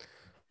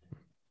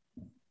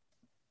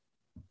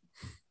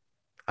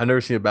 I've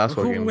never seen a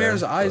basketball game. Who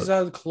wears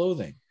Izod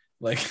clothing?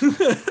 Like,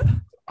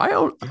 I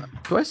don't.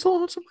 Do I still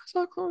own some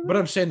Izod clothing? But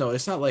I'm saying though,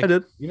 it's not like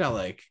you're not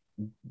like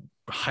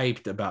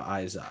hyped about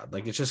Izod.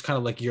 Like it's just kind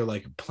of like you're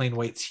like plain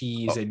white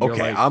tees. And okay,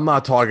 you're like, I'm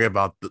not talking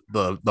about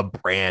the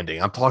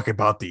branding. I'm talking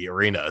about the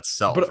arena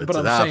itself. But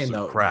I'm saying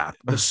though, crap.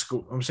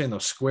 I'm saying though,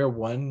 Square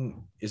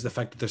One is the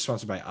fact that they're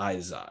sponsored by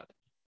Izod,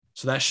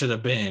 so that should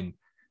have been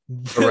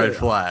the red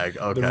flag.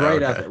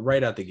 Okay,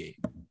 right out the gate.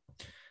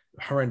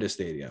 Horrendous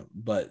stadium,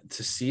 but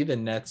to see the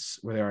Nets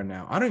where they are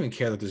now, I don't even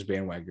care that there's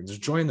bandwagons. Just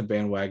join the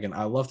bandwagon.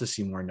 I love to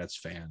see more Nets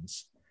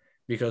fans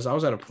because I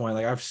was at a point,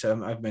 like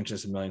I've mentioned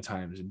this a million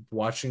times,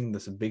 watching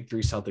this Big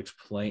Three Celtics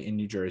play in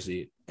New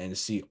Jersey and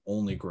see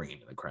only green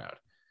in the crowd.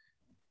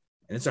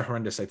 And it's a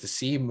horrendous sight. To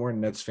see more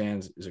Nets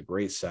fans is a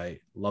great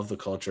sight. Love the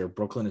culture.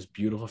 Brooklyn is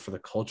beautiful for the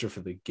culture,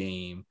 for the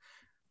game.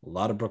 A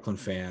lot of Brooklyn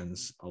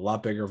fans, a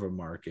lot bigger of a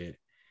market.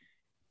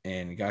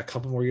 And got a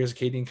couple more years of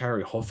KD and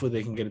Kyrie. Hopefully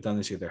they can get it done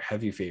this year. They're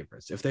heavy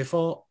favorites. If they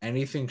fall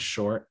anything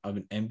short of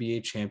an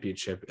NBA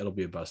championship, it'll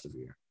be a bust of a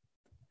year.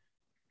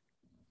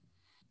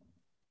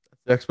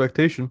 That's the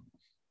expectation.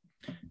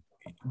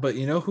 But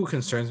you know who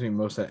concerns me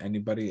most at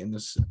anybody in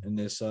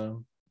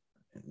the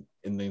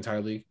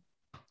entire league?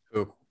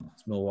 Who?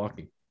 It's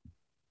Milwaukee.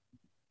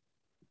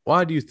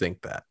 Why do you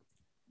think that?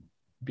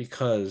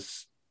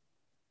 Because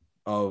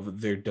of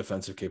their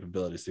defensive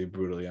capabilities, to be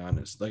brutally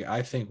honest. Like,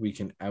 I think we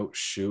can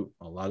outshoot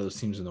a lot of those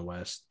teams in the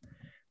West.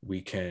 We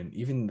can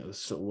even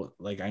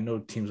I know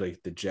teams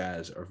like the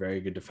Jazz are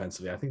very good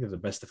defensively. I think they're the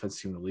best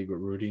defensive team in the league with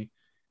Rudy.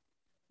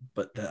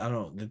 But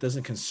that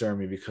doesn't concern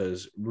me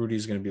because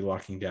Rudy's going to be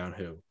locking down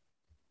who?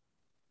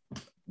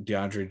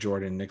 DeAndre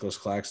Jordan, Nicholas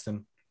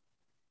Claxton.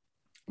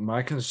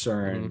 My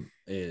concern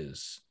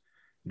is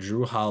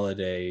Jrue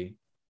Holiday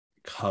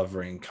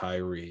covering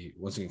Kyrie.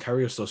 Once again,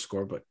 Kyrie will still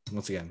score, but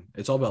once again,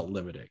 it's all about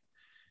limiting.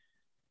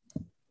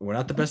 We're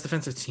not the best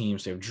defensive team,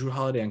 so you have Jrue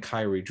Holiday and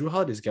Kyrie. Jrue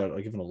Holiday's got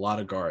given a lot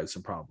of guards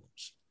some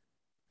problems.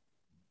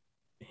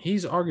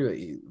 He's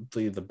arguably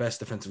the best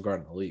defensive guard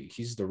in the league.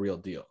 He's the real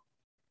deal.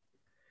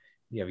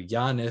 You have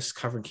Giannis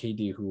covering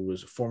KD, who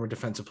was a former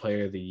defensive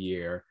player of the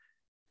year.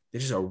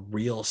 They're just a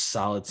real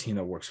solid team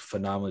that works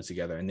phenomenally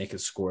together, and they can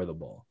score the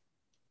ball.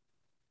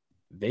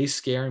 They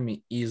scare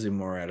me easily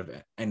more out of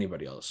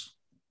anybody else.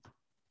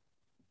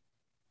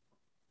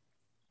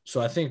 So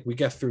I think we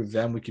get through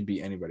them, we could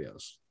beat anybody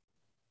else.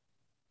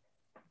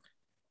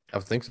 I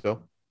think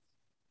so.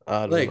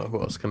 I don't know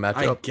who else can match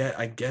up.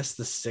 I guess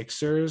the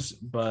Sixers,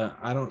 but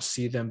I don't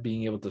see them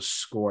being able to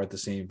score at the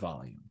same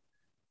volume.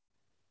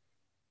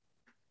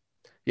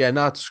 Yeah,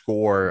 not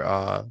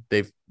score.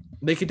 They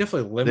could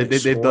definitely limit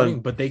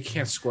scoring, but they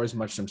can't score as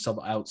much themselves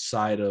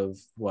outside of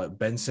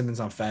Ben Simmons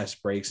on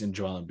fast breaks and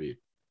Joel Embiid.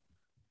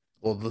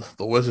 Well,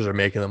 the Wizards are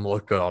making them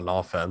look good on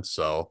offense,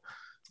 so.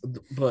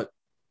 But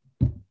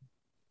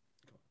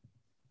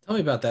tell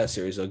me about that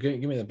series, though. Give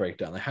me the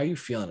breakdown. Like, how are you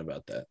feeling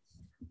about that?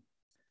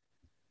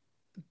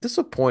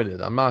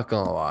 Disappointed. I'm not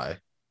gonna lie.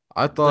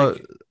 I thought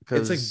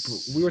it's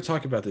like we were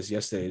talking about this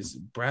yesterday. It's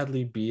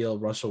Bradley Beal,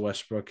 Russell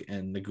Westbrook,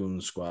 and the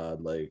Goon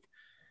Squad. Like,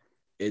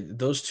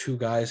 those two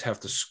guys have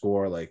to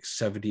score like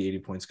 70, 80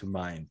 points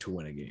combined to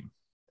win a game.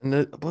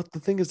 But the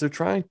thing is, they're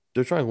trying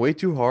way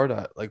too hard.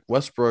 Like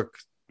Westbrook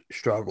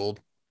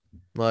struggled.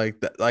 Like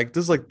that. Like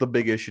this is like the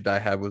big issue that I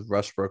had with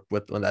Westbrook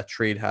when that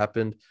trade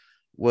happened.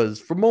 Was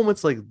for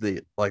moments like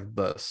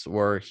this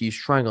where he's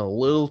trying a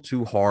little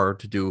too hard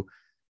to do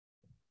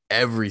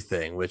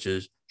everything, which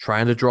is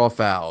trying to draw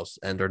fouls,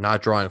 and they're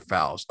not drawing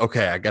fouls.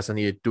 Okay, I guess I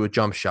need to do a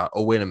jump shot.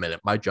 Oh, wait a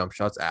minute. My jump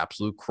shot's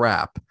absolute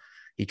crap.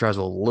 He tries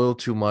a little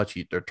too much.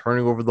 They're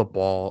turning over the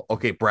ball.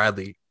 Okay,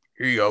 Bradley,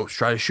 here you go,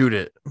 try to shoot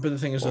it. But the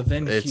thing is, well,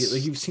 then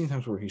you've seen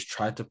times where he's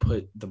tried to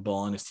put the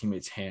ball in his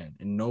teammate's hand,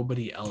 and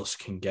nobody else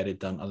can get it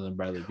done other than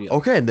Bradley Beal.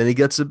 Okay, and then he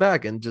gets it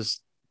back, and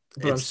just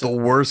it's the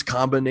worst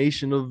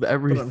combination of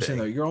everything. But I'm saying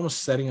though, you're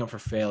almost setting up for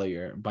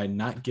failure by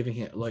not giving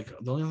it. Like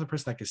the only other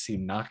person I can see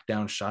knock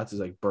down shots is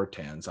like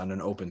Bertans on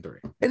an open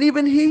three, and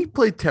even he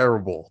played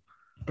terrible.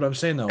 But I'm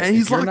saying though, and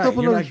he's locked up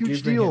on a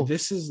huge deal.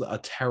 This is a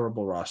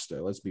terrible roster.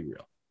 Let's be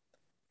real.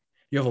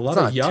 You have a lot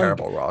of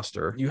terrible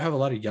roster. You have a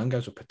lot of young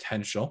guys with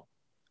potential.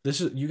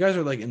 You guys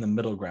are like in the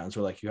middle grounds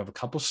where like you have a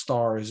couple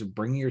stars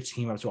bringing your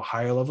team up to a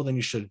higher level than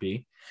you should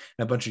be,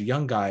 and a bunch of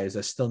young guys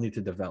that still need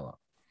to develop.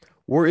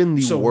 We're in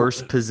the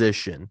worst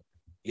position.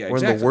 Yeah,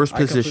 we're in the worst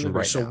position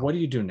right now. So what do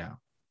you do now?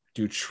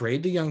 Do you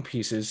trade the young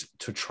pieces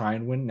to try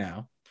and win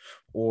now,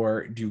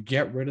 or do you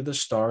get rid of the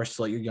stars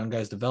to let your young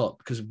guys develop?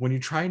 Because when you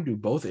try and do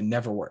both, it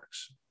never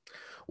works.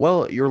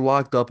 Well, you're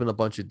locked up in a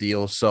bunch of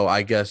deals, so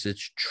I guess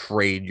it's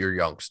trade your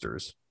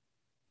youngsters.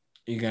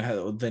 You're gonna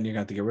have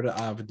to get rid of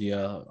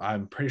Avdia.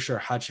 I'm pretty sure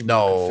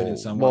Hachimura could fit in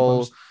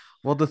somewhere.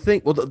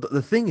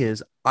 The thing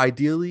is,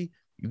 ideally,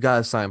 you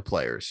gotta sign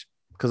players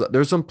because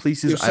there's some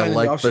pieces I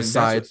like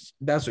besides.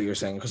 That's what you're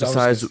saying.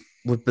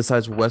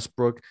 Besides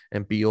Westbrook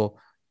and Beal,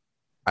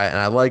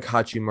 I like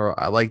Hachimura.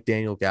 I like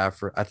Daniel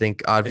Gafford. I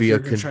think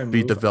Avdia can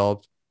be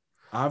developed.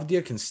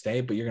 Avdia can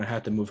stay, but you're gonna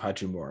have to move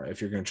Hachimura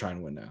if you're gonna try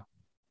and win now.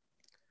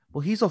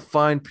 Well, he's a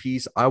fine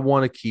piece. I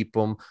want to keep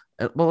him.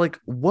 But like,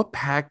 what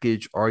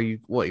package are you?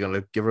 What, you're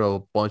gonna give it a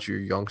bunch of your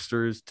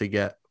youngsters to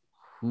get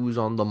who's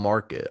on the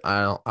market?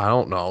 I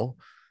don't know.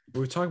 We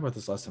were talking about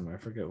this last time. I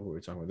forget what we were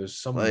talking about. There's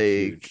someone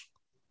huge.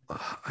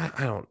 I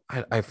forget.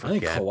 I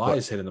think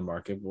Kawhi's hitting the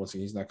market, but once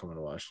again, he's not coming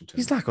to Washington.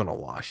 He's not going to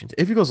Washington.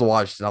 If he goes to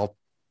Washington,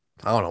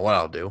 I don't know what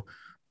I'll do.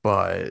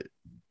 But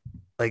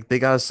like they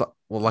gotta.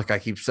 Well, like I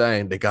keep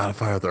saying, they gotta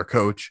fire their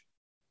coach.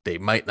 They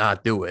might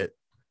not do it,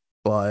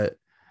 but.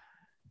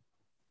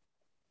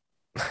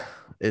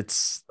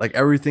 It's like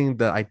everything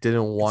that I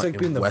didn't want. It's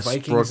like being the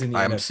Vikings in the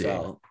NFL.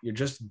 Seeing. You're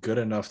just good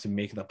enough to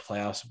make the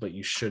playoffs, but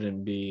you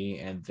shouldn't be,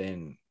 and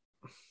then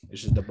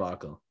it's just a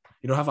debacle.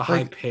 You don't have a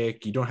high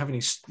pick. You don't have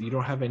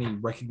any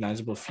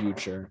recognizable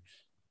future.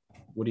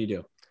 What do you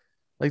do?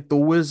 Like the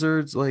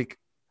Wizards, like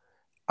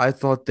I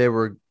thought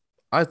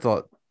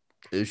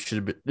this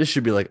should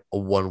be like a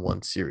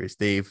 1-1 series.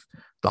 They were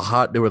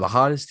the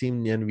hottest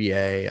team in the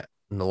NBA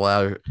in the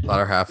latter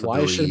half of the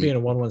league. Why should it be in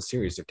a 1-1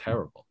 series? They're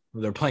terrible.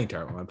 They're playing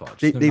terrible. My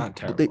apologies. They're not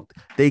terrible.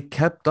 They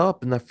kept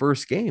up in the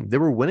first game. They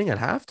were winning at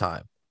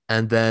halftime.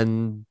 And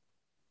then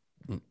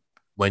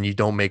when you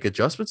don't make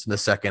adjustments in the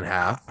second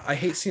half. I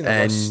hate seeing that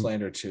Russ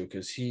slander too,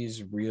 because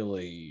he's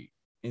really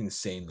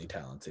insanely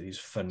talented. He's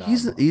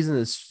phenomenal. He's an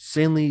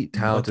insanely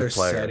talented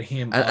player. Set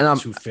him up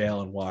to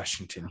fail in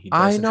Washington. He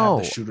doesn't have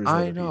the shooters.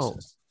 I know.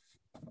 Pieces.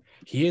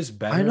 He is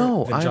better than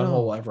John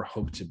Wall will ever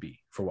hope to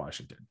be for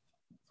Washington.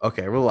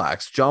 Okay,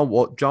 relax. John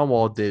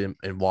Wall did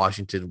in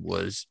Washington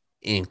was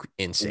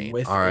insane.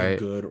 With a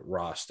good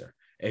roster.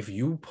 If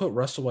you put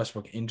Russell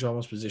Westbrook in John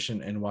Wall's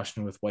position in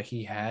Washington with what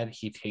he had,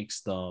 he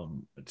takes the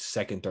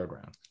second, third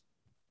round.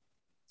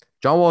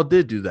 John Wall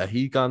did do that.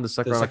 He got in the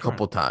second round a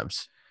couple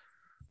times.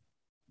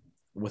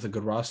 With a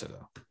good roster,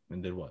 though.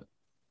 And did what?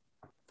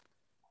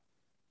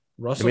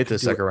 Russell made the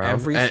second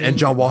round. And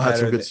John Wall had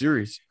some good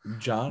series.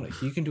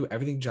 He can do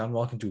everything John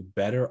Wall can do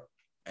better.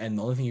 And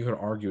the only thing you could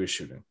argue is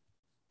shooting.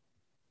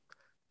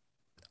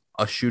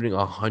 Shooting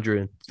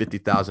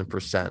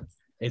 150,000%.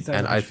 It's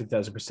not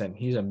 150,000%.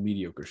 He's a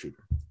mediocre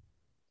shooter.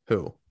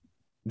 Who?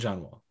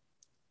 John Wall.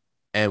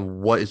 And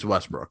what is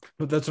Westbrook?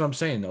 But that's what I'm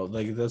saying, though.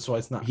 Like that's why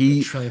it's not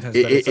a trillion times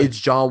better. It's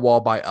John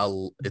Wall by a.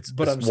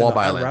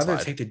 I'd rather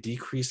take the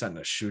decrease on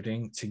the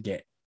shooting to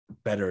get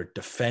better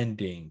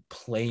defending,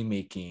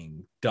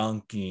 playmaking,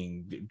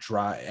 dunking,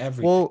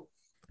 everything. Well,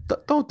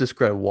 don't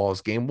discredit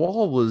Wall's game.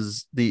 Wall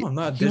was the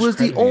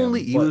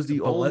only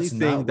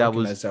thing that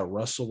was that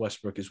Russell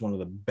Westbrook is one of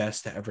the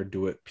best to ever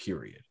do it.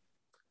 Period.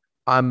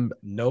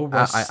 No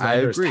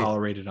slander is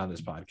tolerated on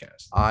this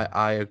podcast.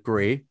 I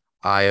agree.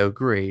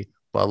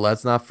 But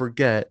let's not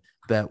forget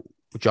that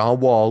John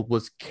Wall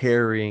was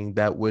carrying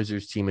that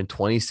Wizards team in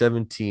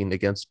 2017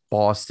 against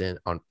Boston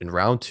in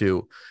round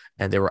 2,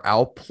 and they were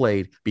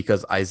outplayed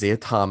because Isaiah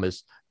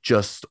Thomas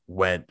just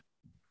went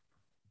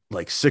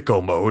like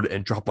sicko mode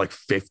and dropped like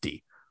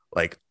 50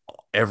 like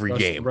every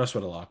game. Russ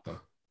would have locked them.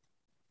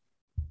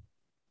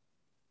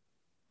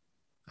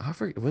 I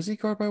forget, was he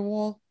guarded by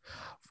Wall?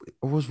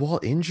 Or was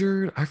Wall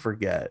injured? I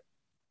forget.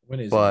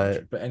 When is he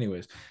injured? But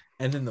anyways,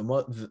 and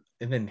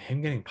then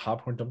him getting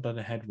popcorn dumped on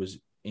the head was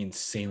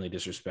insanely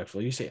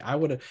disrespectful. You say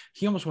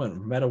he almost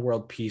went meta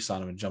world peace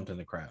on him and jumped in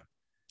the crowd.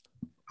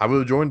 I would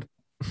have joined.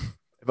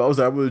 If I was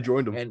there, I would have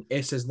joined him. And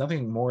it says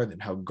nothing more than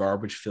how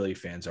garbage Philly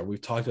fans are.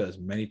 We've talked about this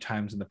many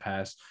times in the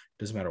past.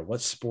 Doesn't matter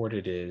what sport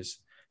it is.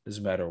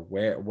 Doesn't matter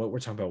what we're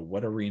talking about,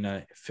 what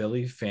arena.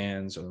 Philly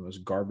fans are the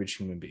most garbage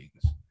human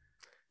beings.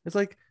 It's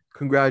like,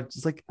 congrats.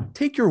 It's like,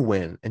 take your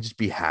win and just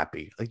be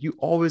happy. Like, you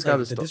always got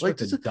to start. Like,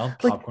 just dump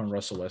popcorn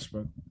Russell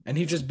Westbrook. And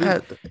he just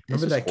beat.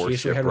 Remember that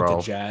case we had with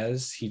the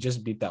Jazz? He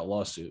just beat that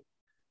lawsuit.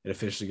 it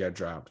officially got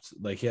dropped.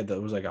 Like he had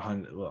it was like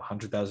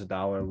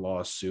 $100,000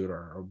 lawsuit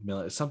or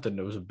something.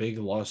 It was a big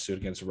lawsuit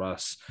against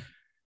Russ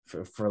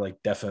for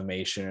like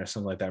defamation or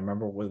something like that.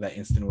 Remember what that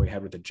incident we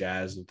had with the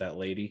Jazz with that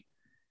lady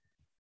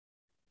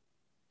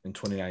in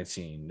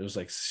 2019? It was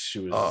like she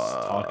was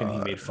talking. He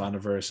made fun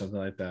of her or something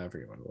like that. I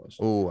forget what it was.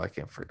 Oh, I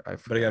can't forget.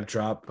 But it got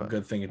dropped. But...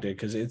 Good thing it did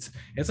because it's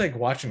like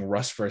watching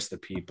Russ versus the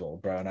people,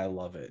 bro, and I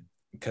love it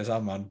because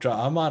I'm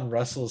on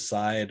Russell's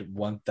side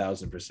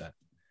 1,000%.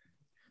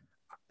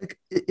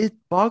 It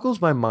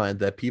boggles my mind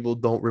that people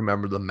don't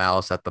remember the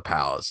malice at the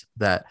palace,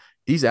 that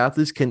these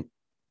athletes can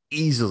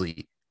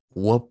easily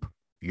whoop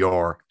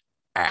your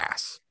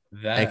ass.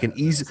 And can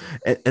easily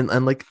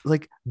and like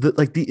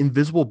the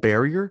invisible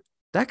barrier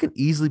that can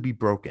easily be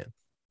broken.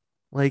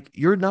 Like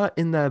you're not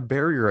in that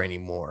barrier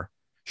anymore.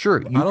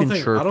 Sure, you can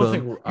chirp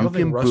him. I don't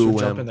think Russ would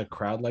jump in the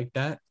crowd like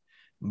that,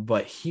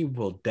 but he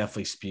will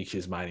definitely speak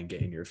his mind and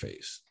get in your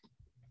face,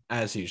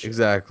 as he should.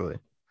 Exactly.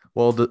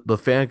 Well, the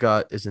fan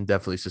got is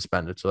indefinitely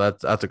suspended, so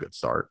that's a good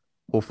start.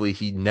 Hopefully,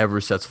 he never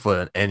sets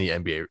foot in any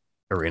NBA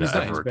arena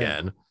ever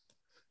again.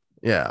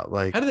 Yeah,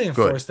 like how do they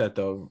enforce that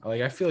though?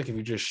 Like I feel like if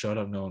you just showed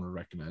up, no one would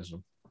recognize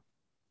him.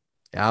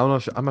 Yeah,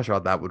 I'm not sure how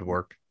that would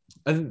work.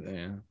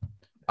 Yeah.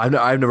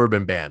 I've never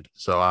been banned,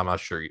 so I'm not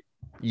sure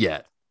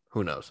yet.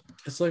 Who knows?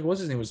 It's like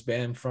what's his name was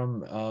banned from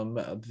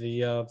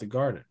the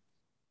Garden,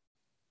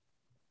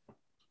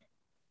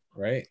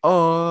 right?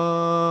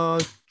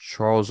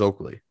 Charles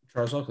Oakley.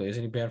 Charles Oakley,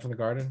 isn't he banned from the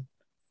Garden?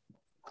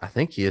 I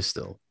think he is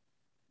still.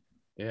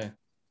 Yeah.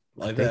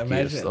 Like that,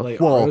 imagine like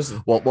well, was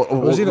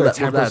either a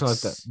 10% like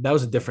that. That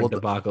was a different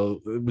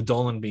debacle with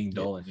Dolan being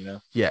Dolan, you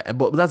know. Yeah,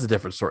 but that's a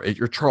different story.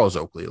 You're Charles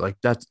Oakley, like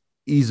that's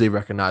easily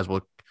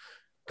recognizable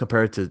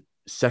compared to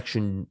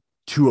Section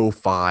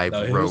 205.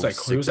 No, he was like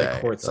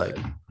courtside. Like,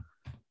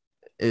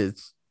 it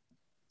was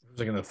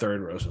like in the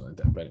third row, something like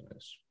that. But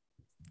anyways,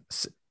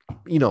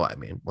 you know what I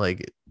mean,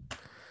 like,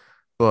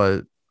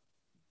 but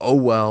oh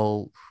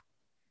well.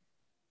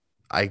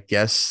 I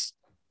guess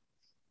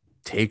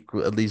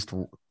at least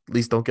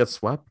don't get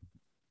swept.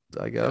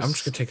 I guess I'm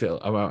just gonna take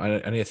it.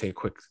 I need to take a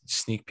quick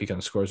sneak peek on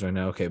the scores right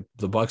now. Okay,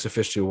 the Bucks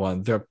officially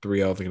won. They're up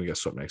 3-0. They're gonna get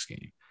swept next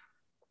game.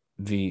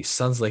 The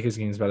Suns Lakers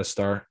game is about to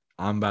start.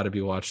 I'm about to be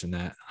watching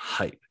that.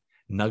 Hype.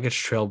 Nuggets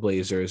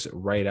Trailblazers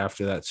right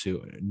after that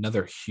too.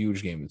 Another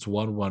huge game. It's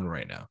 1-1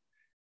 right now.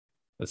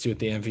 Let's see what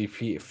the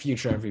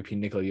future MVP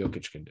Nikola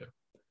Jokic can do.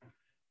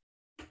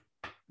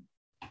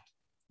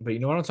 But you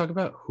know what I'm talking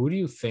about? Who do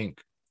you think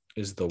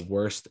is the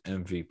worst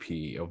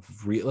MVP of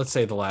let's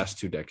say the last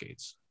 2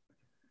 decades?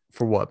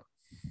 For what?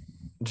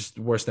 Just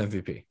worst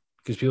MVP,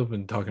 because people have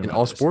been talking about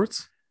all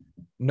sports.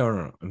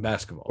 No, in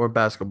basketball or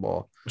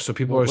basketball. So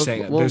people are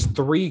saying there's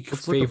 3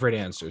 favorite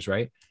answers,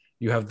 right?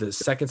 You have the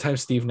second time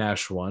Steve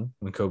Nash won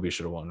when Kobe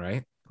should have won,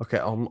 right? Okay,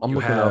 I'm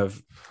looking up.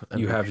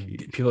 You have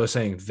people are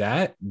saying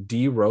that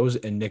D Rose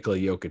and Nikola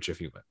Jokic if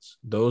he wins.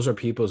 Those are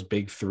people's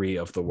big 3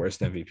 of the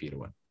worst MVP to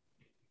win.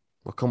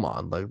 Well, come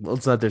on, like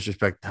let's not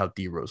disrespect how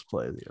D Rose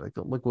plays. Like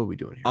what are we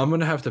doing here? I'm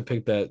gonna have to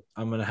pick that.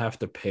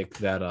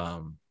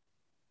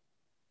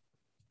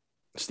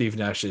 Steve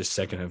Nash's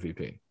second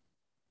MVP.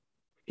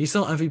 He's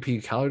still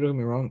MVP caliber. Don't get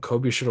me wrong.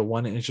 Kobe should have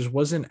won it. It just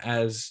wasn't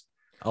as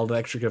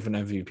electric of an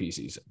MVP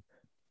season.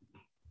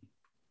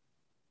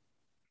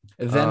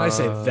 And then I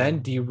say then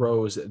D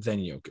Rose, then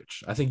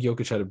Jokic. I think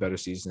Jokic had a better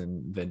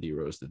season than D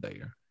Rose did that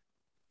year.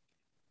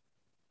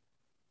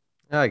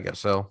 Yeah, I guess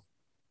so.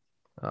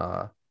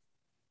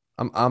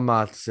 I'm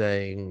not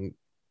saying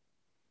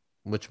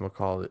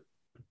whatchamacallit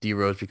D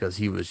Rose because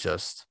he was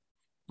just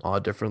on a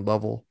different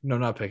level. No,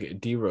 not picking.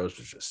 D Rose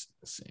was just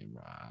the same.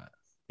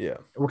 Yeah.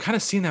 We're kind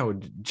of seeing that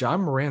with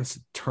John Morant's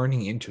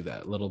turning into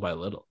that little by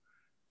little.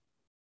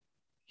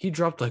 He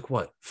dropped like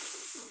what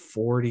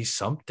 40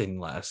 something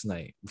last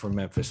night for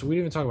Memphis. So we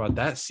didn't even talk about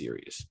that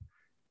series.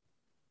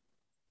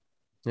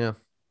 Yeah.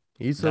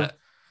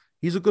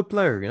 He's a good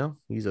player, you know.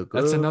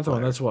 That's another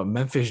one. That's what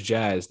Memphis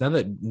Jazz. Now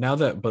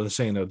that but they're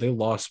saying though they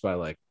lost by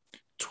like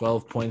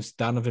 12 points.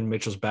 Donovan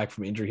Mitchell's back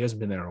from injury. He hasn't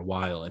been there in a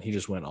while, and he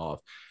just went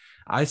off.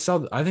 I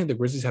think the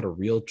Grizzlies had a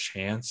real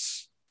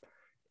chance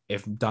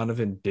if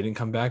Donovan didn't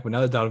come back. But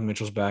now that Donovan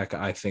Mitchell's back,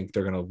 I think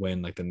they're gonna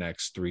win like the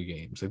next 3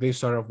 games. Like they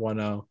start off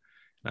 1-0.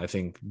 I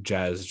think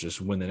Jazz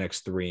just win the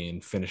next 3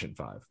 and finish in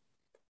 5.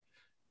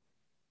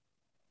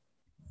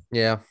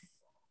 Yeah.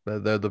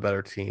 They're the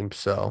better team,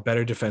 so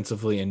better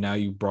defensively, and now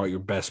you brought your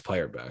best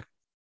player back.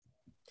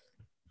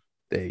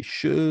 They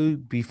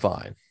should be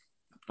fine.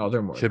 Oh,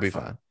 they're more should be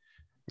fine.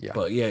 Yeah,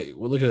 but yeah,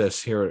 well, look at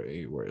this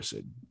here. Where is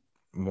it?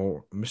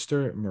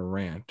 Mr.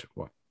 Morant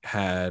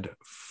had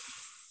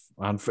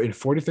in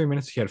 43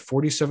 minutes. He had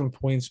 47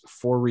 points,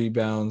 4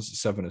 rebounds,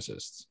 7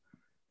 assists.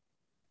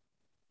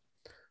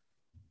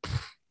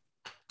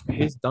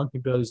 His dunking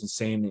ability is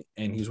insane,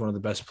 and he's one of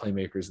the best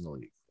playmakers in the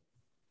league.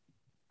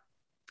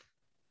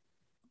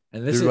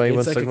 And this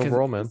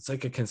it's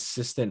like a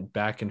consistent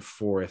back and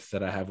forth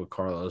that I have with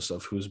Carlos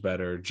of who's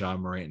better,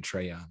 John Morant and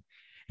Trae Young.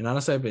 And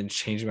honestly, I've been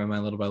changing my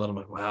mind little by little.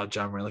 I'm like, wow,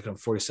 John Morant, look at him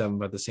 47,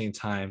 but at the same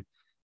time,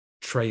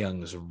 Trae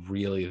Young is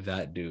really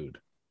that dude.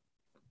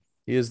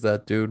 He is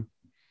that dude,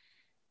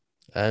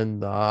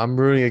 and I'm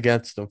rooting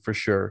against him for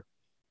sure.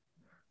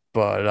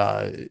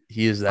 But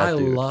he is that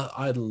dude.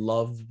 I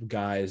love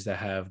guys that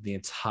have the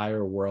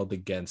entire world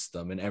against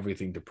them and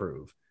everything to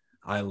prove.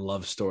 I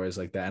love stories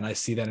like that, and I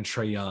see that in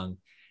Trae Young,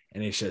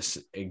 and it's just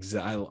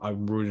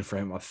I'm rooting for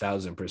him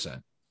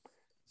 1,000%.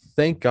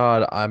 Thank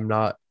God I'm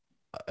not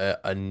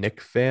a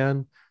Knick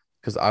fan,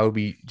 because I would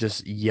be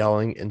just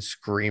yelling and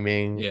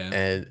screaming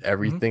and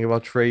everything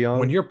about Trae Young.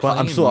 When you're playing,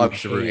 I'm still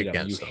obviously rooting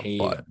against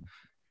him.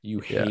 You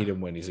hate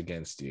him when he's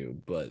against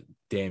you, but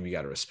damn, you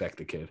got to respect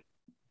the kid.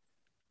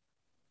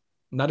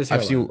 Not his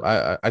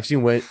hairline. I've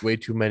seen way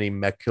too many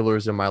Met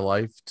killers in my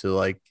life to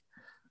like.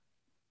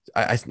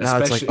 Now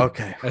it's like,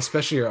 okay,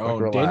 especially your own.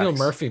 Relax. Daniel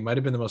Murphy might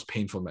have been the most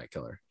painful Met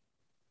killer.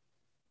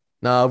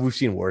 No, we've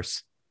seen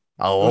worse.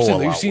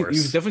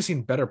 You've definitely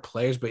seen better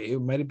players, but it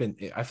might have been.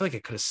 I feel like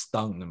it could have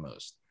stung the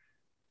most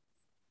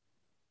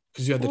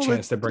because you had the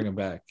chance to bring him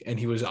back, and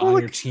he was on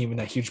your team in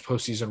that huge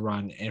postseason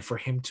run, and for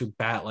him to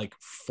bat like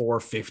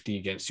 450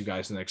 against you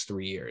guys in the next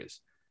 3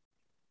 years.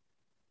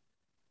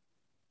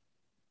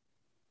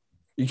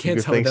 You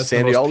can't tell me that's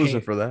Sandy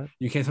Alderson for that.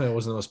 You can't tell me it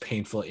wasn't the most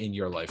painful in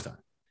your lifetime.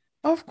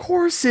 Of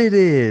course it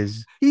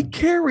is. He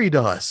carried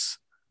us.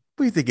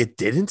 What do you think, it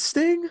didn't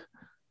sting?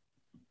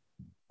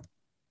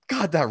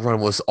 God, that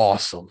run was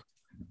awesome.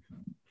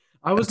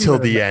 Until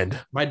the end.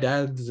 My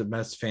dad's a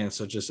Mets fan,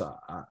 so just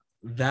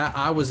that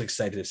I was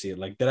excited to see it.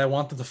 Like, did I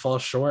want them to fall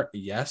short?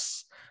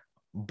 Yes,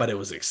 but it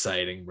was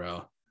exciting,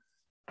 bro.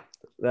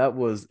 That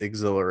was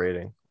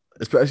exhilarating,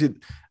 especially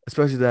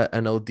that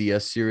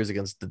NLDS series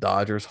against the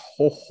Dodgers.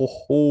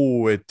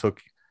 It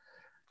took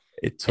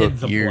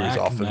years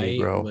off of me,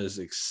 bro. It was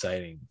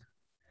exciting.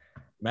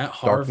 Matt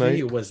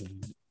Harvey was. What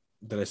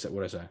did I say?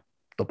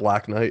 The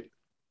Black Knight.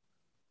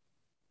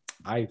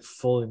 I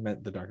fully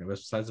meant the Dark Knight.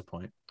 That's besides the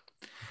point.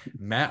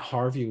 Matt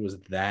Harvey was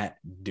that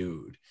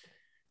dude.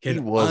 He had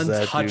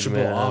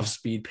untouchable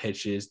off-speed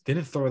pitches.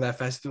 Didn't throw that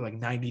fast. Threw like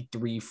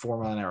 93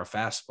 4-mile-an-hour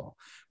fastball,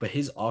 but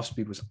his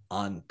off-speed was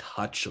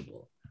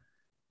untouchable.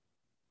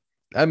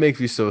 That makes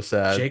me so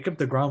sad. Jacob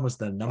deGrom was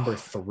the number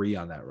 3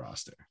 on that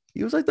roster.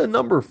 He was like the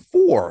number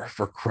 4,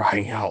 for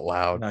crying out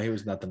loud. No, he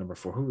was not the number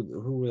 4.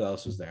 Who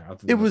else was there?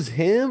 It was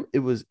him. It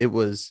was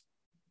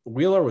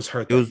Wheeler was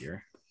hurt that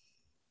year.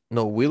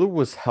 No, Wheeler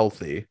was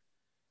healthy.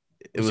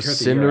 It was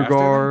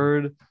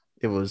Syndergaard.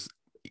 It was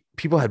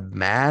people had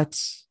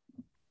Mats.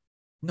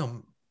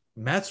 No,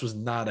 Mats was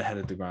not ahead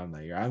of DeGrom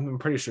that year. I'm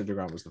pretty sure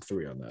DeGrom was the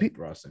 3 on that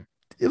roster.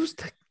 It was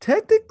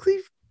technically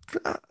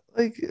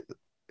like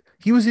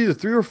he was either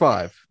 3 or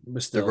 5.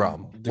 But still,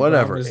 DeGrom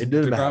whatever. It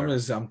didn't matter. DeGrom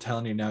is, I'm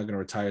telling you now, going to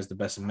retire as the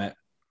best Met.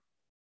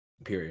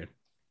 Period.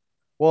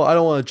 Well, I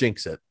don't want to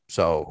jinx it,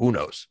 so who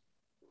knows?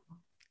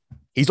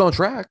 He's on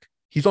track.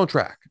 He's on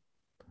track.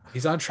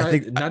 He's on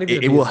track. Not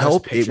even it will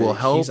help. Pitcher. It will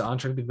help. He's on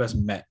track to be the best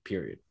Met.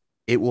 Period.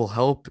 It will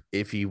help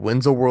if he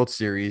wins a World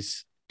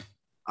Series.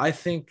 I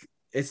think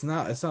it's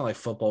not like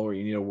football where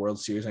you need a World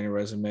Series on your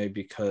resume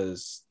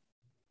because,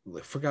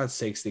 for God's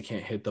sakes, they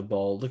can't hit the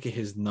ball. Look at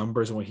his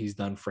numbers and what he's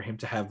done. For him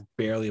to have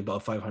barely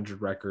above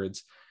 500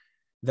 records,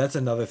 that's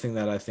another thing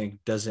that I think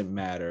doesn't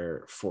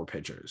matter for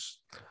pitchers.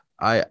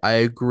 I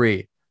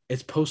agree.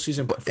 It's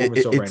postseason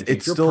performance over anything.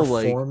 If you're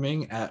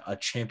performing at a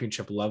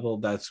championship level,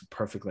 that's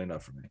perfectly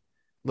enough for me.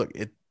 Look,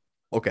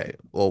 okay.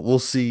 Well, we'll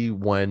see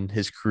when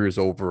his career is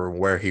over and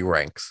where he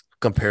ranks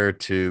compared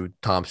to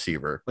Tom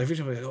Seaver. Like,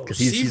 because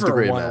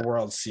Seaver won a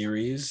World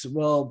Series.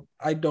 Well,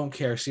 I don't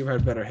care. Seaver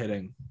had better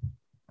hitting.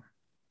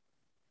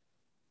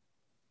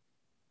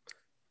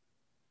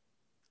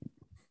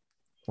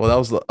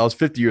 Well, that was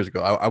 50 years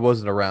ago. I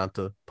wasn't around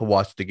to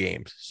watch the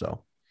games,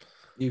 so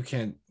you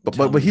can't.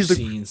 But he's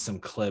seen some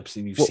clips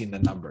and you've seen the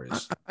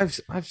numbers.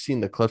 I've seen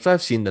the clips.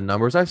 I've seen the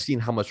numbers. I've seen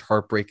how much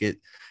heartbreak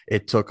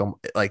it took him.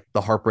 Like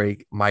the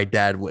heartbreak my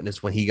dad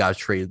witnessed when he got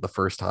traded the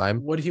first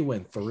time. What did he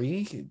win?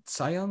 3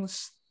 Cy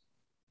Youngs?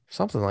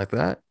 Something like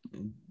that.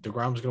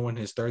 DeGrom's going to win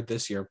his 3rd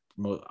this year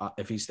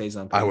if he stays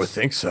on pace. I would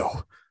think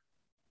so.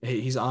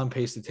 He's on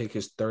pace to take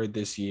his 3rd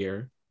this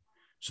year,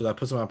 so that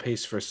puts him on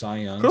pace for Cy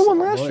Youngs. Could have won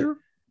last year.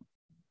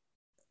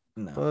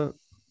 No. But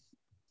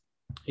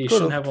he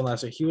shouldn't have one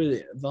last year.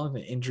 The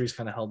only injuries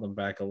kind of held him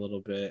back a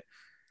little bit.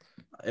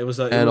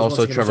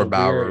 Trevor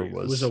Bauer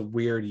was. It was a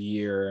weird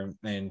year,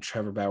 and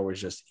Trevor Bauer was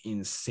just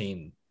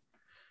insane.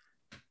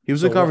 He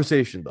was in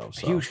conversation though.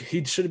 So.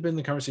 He should have been in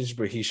the conversation,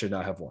 but he should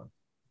not have won.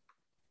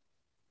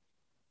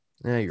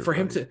 Yeah, you're for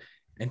right.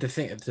 him to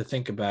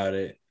think about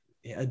it,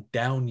 a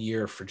down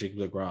year for Jacob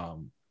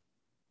deGrom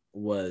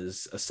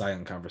was a Cy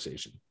Young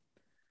conversation.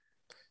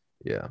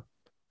 Yeah.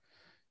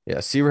 Yeah,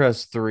 Seaver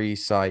has 3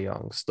 Cy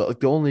Youngs. The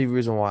only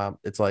reason why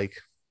it's like,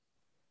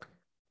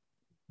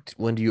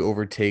 when do you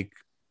overtake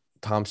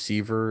Tom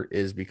Seaver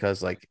is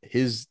because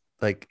his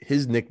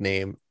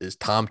nickname is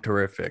Tom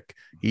Terrific.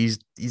 He's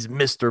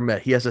Mr.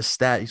 Met. He has he's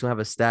gonna have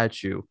a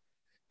statue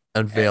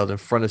unveiled in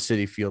front of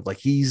Citi Field. Like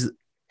he's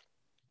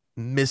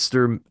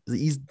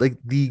like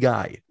the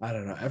guy. I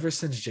don't know. Ever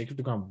since Jacob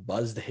deGrom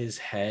buzzed his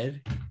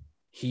head,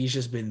 he's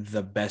just been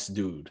the best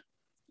dude.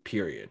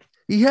 Period.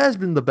 He has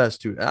been the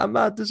best too. I'm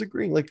not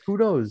disagreeing. Like, who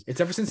knows? It's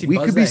ever since he we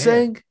buzzed could be that hair.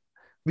 saying,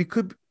 we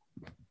could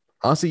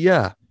honestly,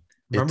 yeah.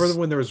 Remember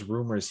when there was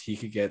rumors he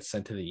could get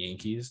sent to the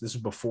Yankees? This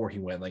was before he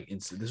went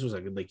this was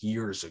like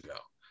years ago.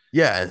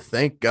 Yeah, and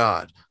thank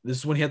God. This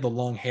is when he had the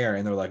long hair,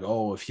 and they're like,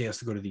 "Oh, if he has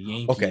to go to the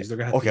Yankees, they're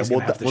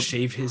gonna have to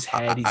shave his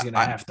head. He's gonna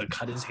have to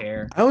cut his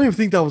hair." I don't even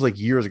think that was like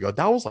years ago.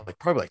 That was like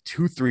probably like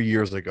 2-3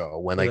 years ago.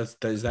 When like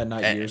is that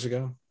not years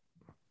ago?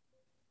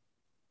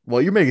 Well,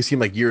 you're making it seem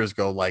like years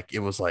ago. Like it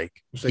was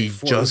like he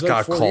just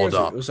got called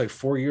up. It was like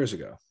 4 years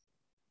ago.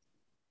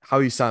 How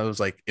you sound?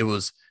 It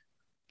was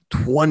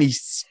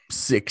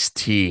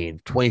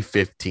 2016,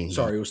 2015.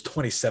 Sorry, it was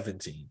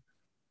 2017.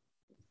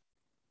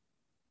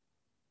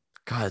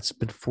 God, it's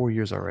been 4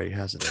 years already,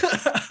 hasn't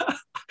it?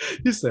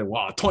 You said,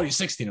 wow,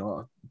 2016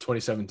 or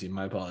 2017.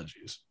 My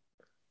apologies.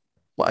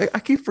 Well, I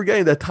keep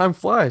forgetting that time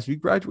flies. We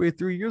graduated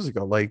 3 years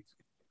ago. Like,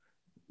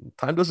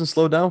 time doesn't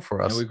slow down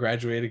for us. And we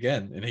graduate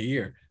again in a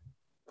year.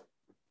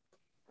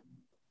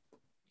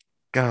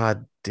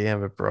 God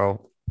damn it,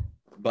 bro.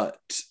 But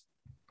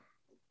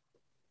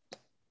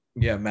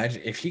yeah,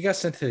 imagine if he got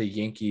sent to the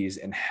Yankees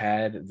and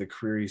had the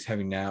career he's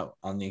having now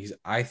on the Yankees.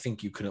 I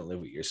think you couldn't live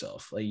with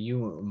yourself. Like,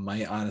 you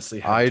might honestly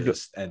have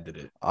just ended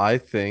it. I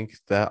think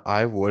that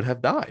I would have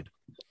died.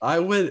 I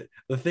would.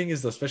 The thing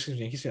is, though, especially as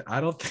a Yankees fan,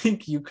 I don't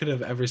think you could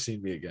have ever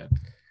seen me again.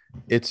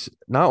 It's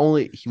not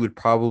only he would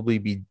probably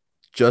be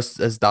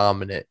just as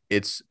dominant.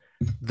 It's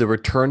the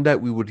return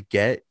that we would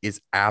get is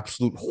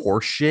absolute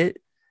horseshit.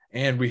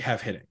 And we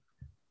have hitting.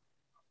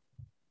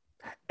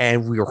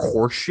 And we are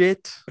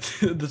horseshit.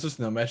 This was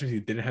no imagine if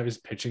he didn't have his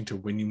pitching to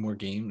win you more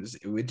games.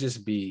 It would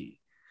just be,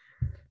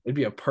 it'd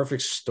be a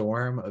perfect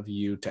storm of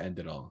you to end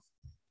it all.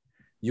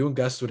 You and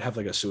Gus would have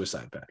like a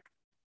suicide pact.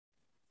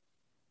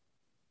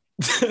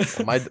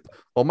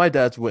 my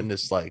dad's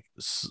witnessed like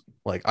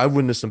I've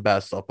witnessed some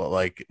bad stuff, but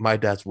like my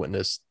dad's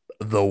witnessed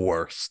the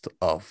worst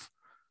of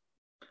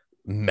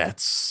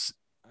Mets.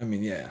 I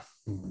mean, yeah,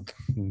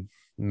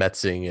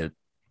 Metsing it,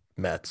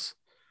 Mets.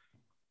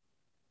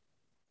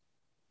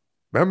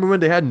 Remember when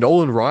they had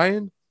Nolan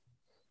Ryan?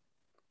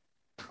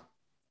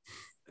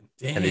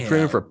 Damn. And they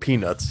traded him for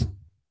peanuts.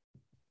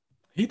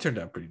 He turned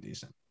out pretty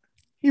decent.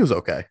 He was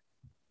okay.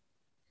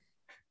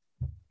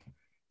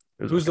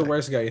 Who's the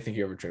worst guy you think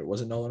you ever traded?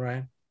 Was it Nolan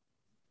Ryan?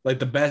 Like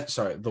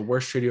the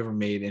worst trade you ever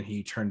made, and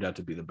he turned out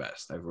to be the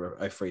best.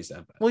 I phrased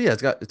that bad. Well, yeah,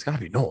 it's got to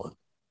be Nolan.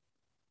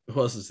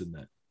 Who else is in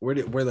that?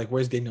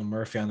 Where's Daniel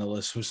Murphy on the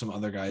list? Who's some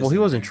other guys? Well, he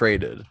wasn't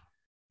traded.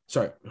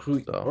 Sorry,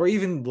 or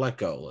even let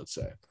go, let's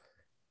say.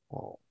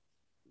 Well,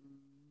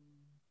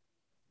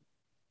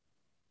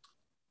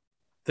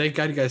 thank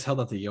God you guys held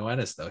on to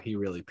Yoenis, though. He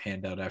really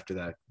panned out after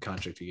that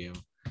contract you gave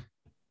him.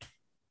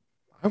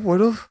 I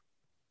would have.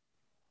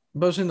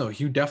 But I was saying, though,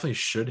 you definitely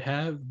should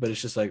have, but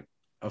it's just like,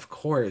 of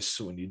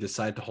course, when you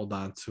decide to hold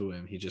on to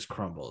him, he just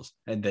crumbles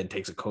and then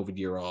takes a COVID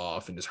year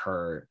off and is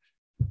hurt.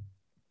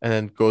 And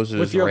then goes to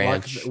his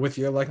ranch. With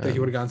your luck that he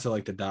would have gone to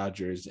like the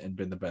Dodgers and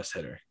been the best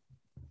hitter.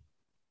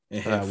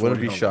 I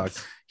wouldn't be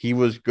shocked. He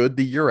was good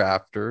the year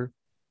after.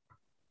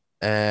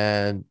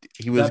 And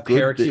he was that good.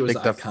 Parakeet was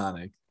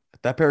iconic.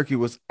 That parakeet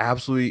was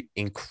absolutely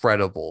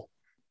incredible.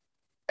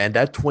 And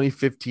that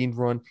 2015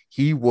 run,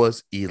 he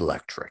was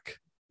electric.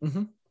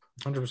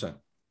 100%.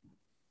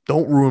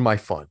 Don't ruin my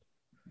fun.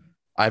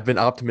 I've been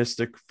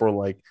optimistic for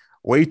like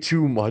way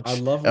too much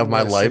of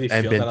my life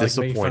and been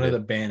disappointed. Making fun of the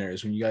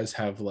banners when you guys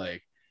have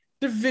like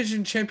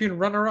division champion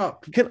runner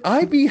up. Can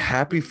I be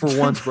happy for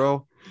once,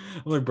 bro?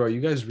 I'm like, bro, you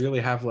guys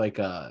really have like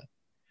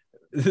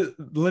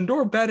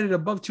Lindor batted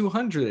above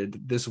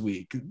 200 this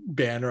week.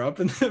 Banner up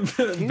and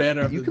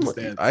banner up in the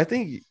stand. I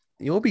think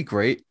it'll be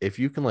great if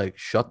you can like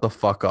shut the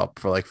fuck up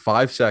for like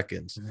 5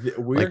 seconds.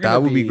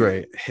 That would be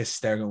great.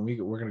 Hysterical.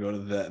 We're gonna go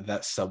to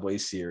that Subway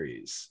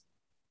Series.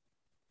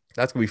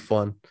 That's gonna be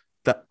fun.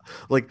 That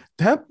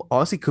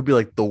honestly could be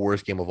like the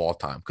worst game of all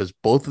time because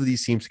both of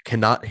these teams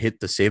cannot hit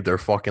to save their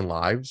fucking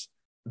lives.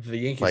 The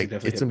Yankees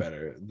definitely hit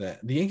better.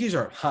 The Yankees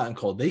are hot and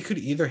cold. They could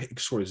either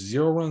score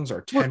 0 runs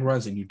or 10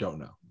 runs, and you don't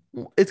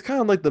know. It's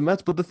kind of like the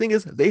Mets, but the thing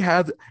is, they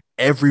have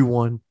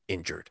everyone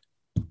injured.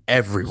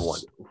 Everyone.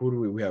 Who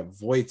do we have?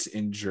 Voigt's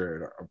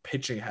injured. Our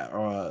pitching staff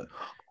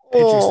is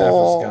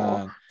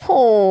gone.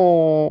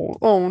 Oh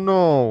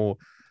no.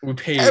 We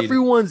paid.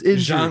 Everyone's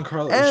injured.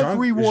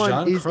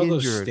 Everyone is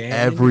injured.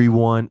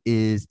 Everyone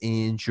is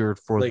injured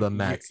for the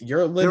Mets.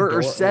 There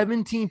are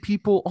 17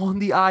 people on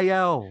the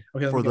IL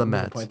for the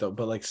Mets. Point though,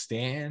 but like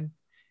Stan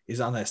is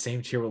on that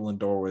same tier with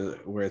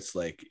Lindor, where it's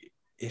like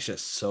it's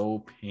just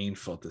so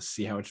painful to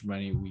see how much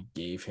money we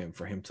gave him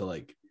for him to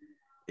like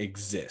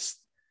exist.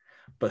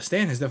 But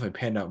Stan has definitely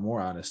panned out more,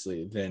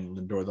 honestly, than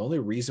Lindor. The only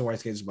reason why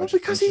he's getting as much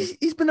because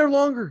he's been there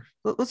longer.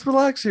 Let's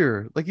relax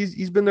here. Like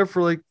he's been there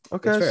for like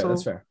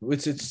that's fair.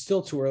 It's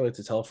still too early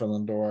to tell for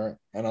Lindor,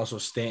 and also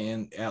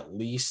Stan. At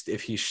least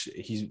if he's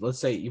let's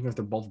say even if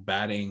they're both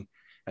batting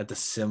at the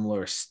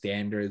similar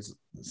standards,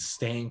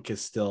 Stan can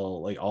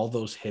still like all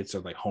those hits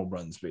are like home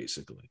runs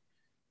basically.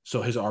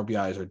 So his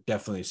RBIs are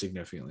definitely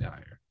significantly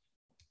higher.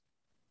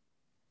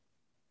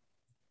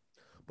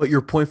 But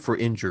your point for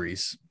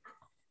injuries.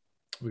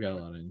 We got a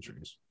lot of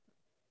injuries.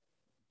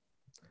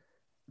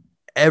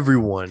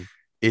 Everyone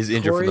is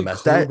injured for the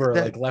Mets.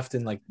 Kluber left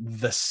in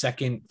the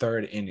second,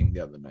 third inning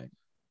the other night.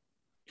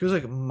 He was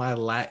like, my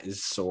lat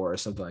is sore or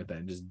something like that,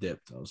 and just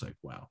dipped. I was like,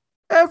 wow.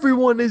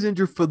 Everyone is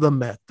injured for the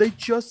Mets. They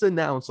just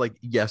announced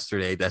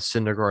yesterday that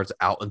Syndergaard's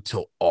out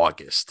until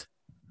August.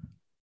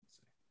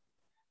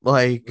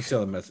 Let's see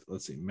the Mets.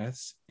 Let's see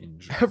Mets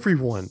injured.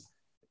 Everyone,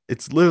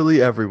 it's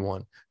literally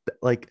everyone.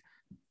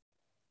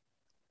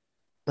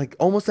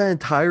 Almost that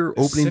entire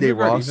opening day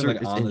roster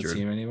even, is on injured. The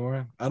team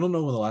anymore. I don't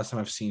know when the last time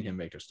I've seen him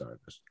make a start.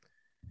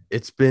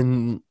 It's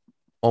been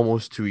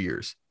almost 2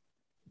 years.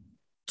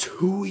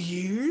 2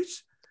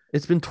 years?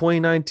 It's been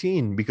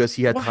 2019 because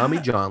he had Tommy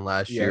John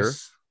last year,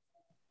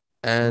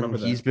 and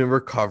he's been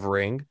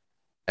recovering,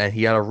 and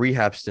he had a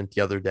rehab stint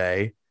the other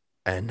day,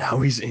 and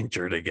now he's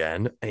injured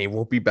again, and he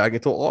won't be back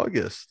until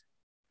August.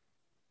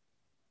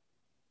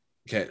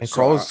 Okay, and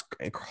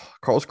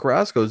Carlos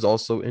Carrasco is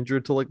also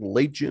injured till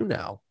late June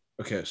now.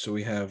 Okay, so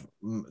we have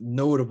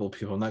notable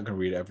people. I'm not going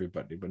to read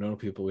everybody, but notable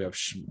people. We have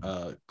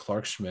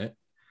Clark Schmidt.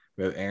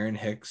 We have Aaron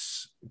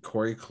Hicks,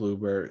 Corey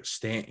Kluber,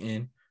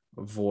 Stanton,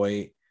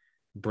 Voit,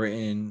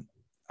 Britton.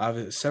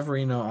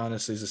 Severino,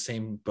 honestly, is the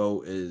same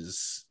boat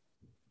as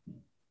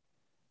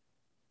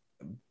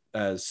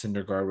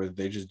Syndergaard, where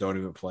they just don't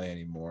even play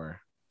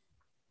anymore.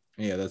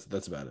 Yeah,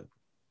 that's about it.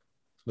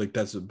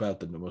 That's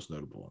about the most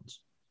notable ones.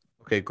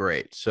 Okay,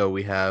 great. So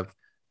we have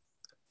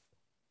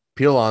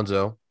Pete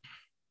Alonso,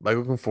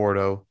 Michael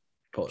Conforto,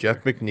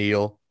 Jeff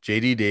McNeil,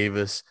 J.D.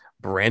 Davis,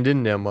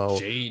 Brandon Nimmo.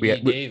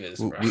 J.D. Davis,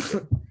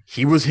 bro.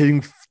 He was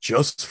hitting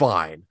just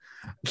fine.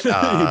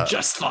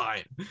 Just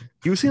fine.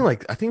 He was seeing I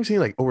think he was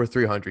seeing over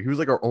 300. He was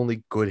our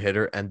only good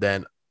hitter, and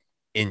then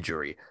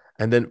injury.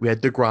 And then we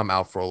had DeGrom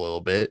out for a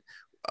little bit.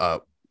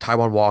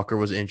 Taijuan Walker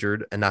was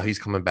injured, and now he's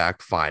coming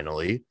back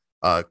finally.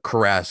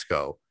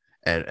 Carrasco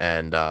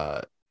and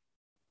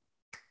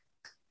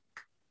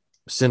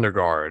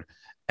Syndergaard.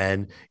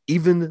 And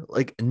even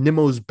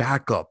Nimmo's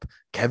backup,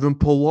 Kevin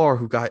Pillar,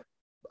 who got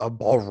a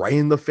ball right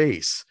in the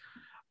face.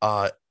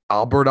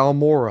 Albert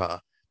Almora.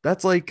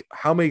 That's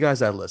how many guys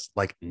that list?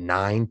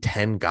 9,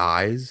 10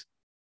 guys.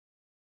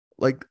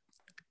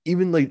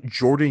 Even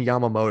Jordan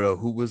Yamamoto,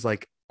 who was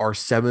our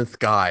 7th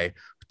guy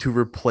to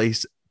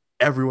replace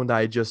everyone that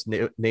I just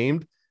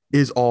named,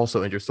 is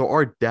also injured. So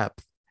our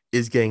depth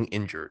is getting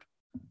injured.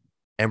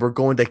 And we're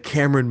going to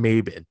Cameron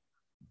Maybin,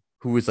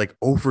 who is 0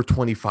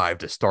 25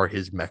 to start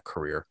his Met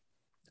career.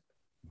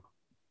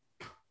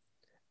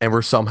 And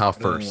we're somehow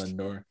first.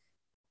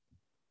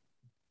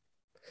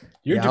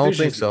 Your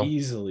division is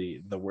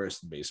easily the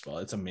worst in baseball.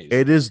 It's amazing.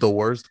 It is the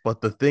worst,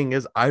 but the thing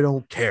is, I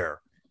don't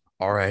care.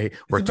 All right,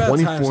 we're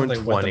 24 and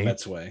 20. The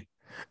Mets way.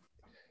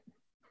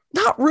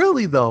 Not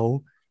really,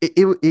 though.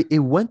 It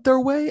went their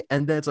way,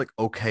 and then it's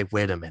okay,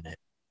 wait a minute.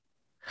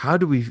 How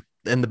do we?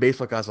 And the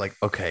baseball guy's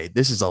okay,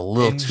 this is a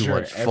little too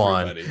much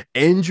fun.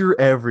 Injure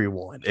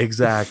everyone,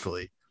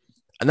 exactly.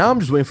 And now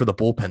I'm just waiting for the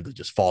bullpen to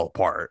just fall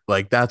apart.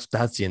 That's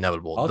the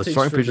inevitable. The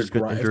starting pitchers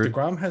get injured. If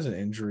DeGrom has an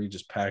injury,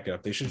 just pack it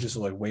up. They should just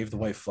wave the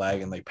white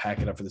flag and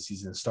pack it up for the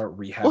season and start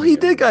rehabbing. Well, he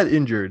did get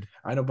injured.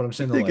 I know, but I'm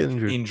saying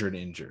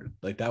injured.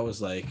 That was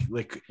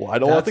Well, I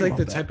don't want to think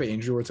the type of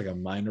injury where it's a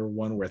minor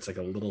one, where it's a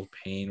little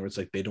pain, where it's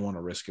they don't want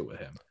to risk it with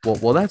him.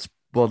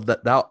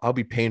 That'll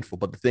be painful.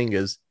 But the thing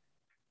is,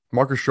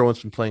 Marcus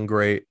Stroman's been playing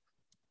great.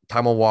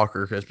 Taijuan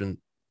Walker has been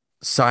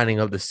signing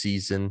of the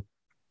season.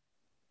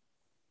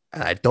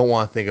 And I don't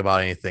want to think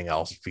about anything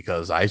else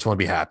because I just want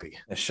to be happy.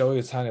 Shohei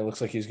Ohtani looks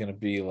like he's going to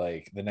be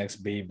the next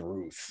Babe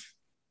Ruth.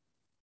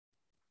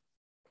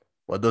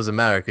 Well, it doesn't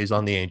matter because he's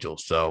on the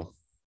Angels, so.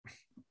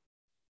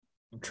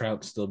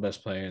 Trout's still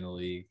best player in the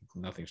league.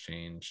 Nothing's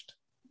changed.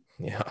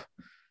 Yeah.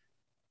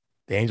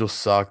 The Angels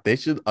suck. They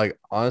should,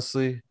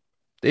 honestly,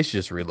 they should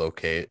just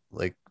relocate.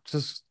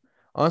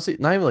 Honestly,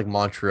 not even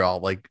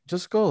Montreal.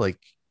 Just go,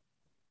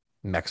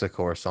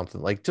 Mexico or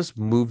something. Just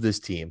move this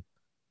team.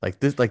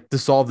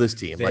 Dissolve this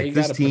team.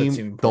 This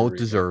team don't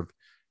deserve.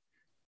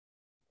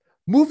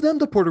 Move them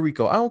to Puerto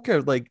Rico. I don't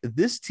care.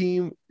 This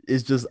team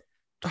is just.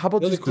 How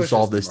about just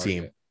dissolve this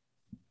team?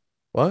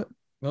 What?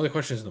 The only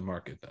question is the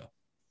market, though.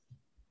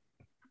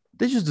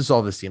 They just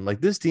dissolve this team.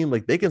 This team,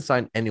 they can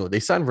sign anyone.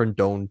 They signed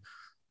Rendon,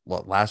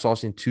 last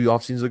offseason, 2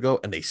 offseasons ago,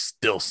 and they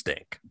still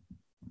stink.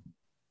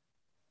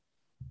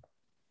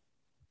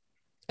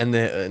 But.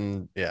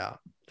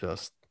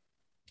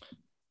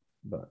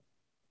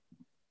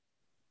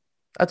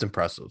 That's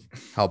impressive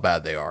how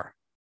bad they are.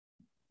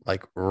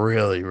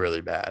 Really,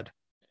 really bad.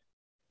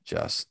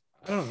 Just.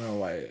 I don't know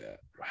why.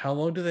 How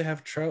long do they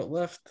have Trout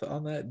left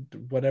on that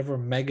whatever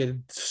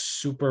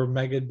super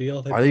mega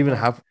deal? Are they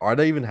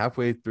even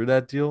halfway through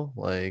that deal?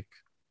 What do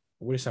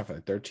you sound for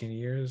 13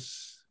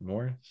 years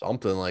more?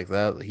 Something like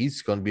that.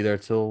 He's going to be there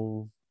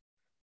till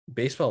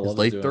baseball his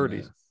late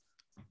 30s.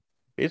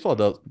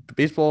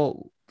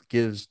 Baseball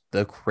gives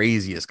the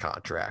craziest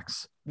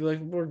contracts. We're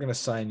going to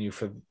sign you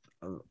for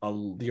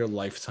your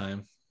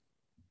lifetime.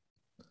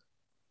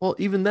 Well,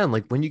 even then,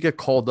 like when you get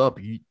called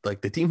up, you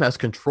like the team has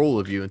control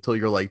of you until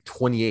you're like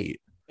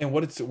 28. And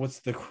what's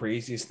the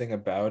craziest thing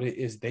about it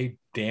is they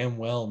damn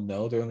well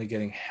know they're only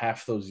getting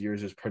half those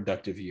years as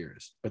productive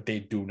years, but they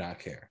do not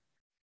care.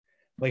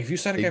 Like if you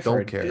sign a guy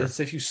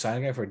if you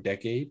sign a guy for a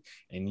decade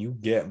and you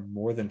get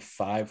more than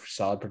 5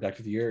 solid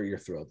productive years, you're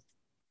thrilled.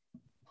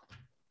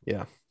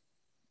 Yeah.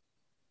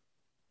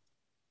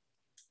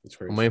 It's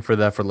crazy. I'm waiting for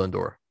that for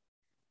Lindor.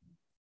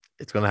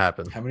 It's gonna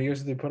happen. How many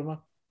years did they put him on?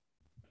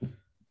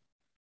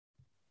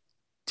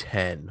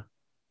 10.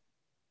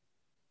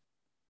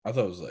 I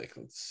thought it was like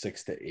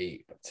 6 to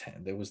 8, but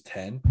 10. There was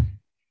 10.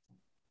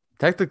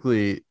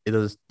 Technically,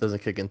 it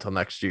doesn't kick until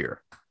next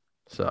year.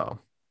 So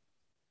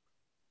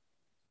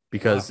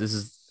because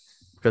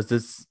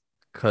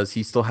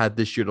he still had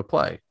this year to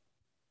play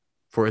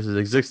for his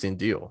existing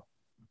deal.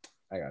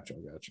 I got you.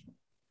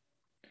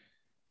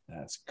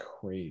 That's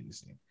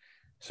crazy.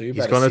 So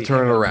he's going to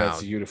turn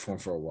around. Uniform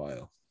for a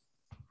while.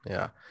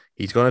 Yeah,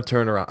 he's going to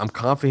turn around. I'm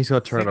confident he's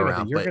going to turn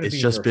around, but it's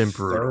just been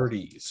brutal.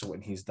 30s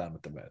when he's done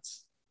with the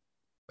Mets.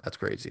 That's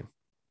crazy.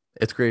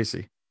 It's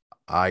crazy.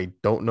 I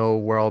don't know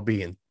where I'll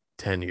be in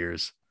 10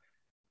 years.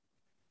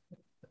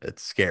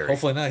 It's scary.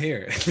 Hopefully not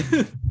here.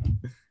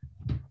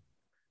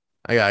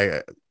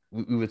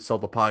 We would sell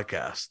the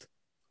podcast.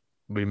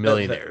 We'd be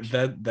millionaires.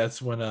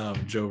 That's when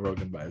Joe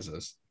Rogan buys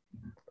us.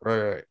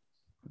 Right.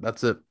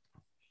 That's it.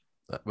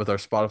 With our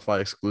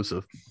Spotify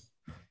exclusive.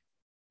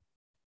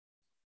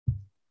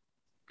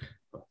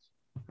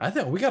 I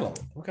think we got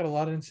a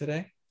lot in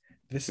today.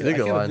 This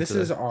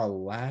is our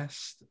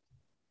last,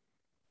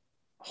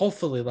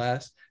 hopefully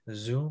last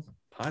Zoom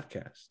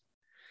podcast.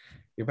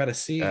 You're about to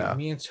see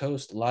me and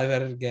Toast live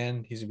at it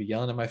again. He's gonna be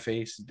yelling in my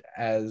face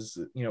as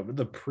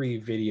the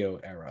pre-video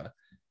era.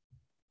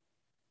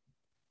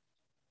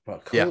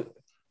 But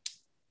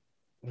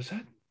was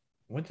that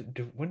when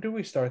did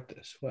we start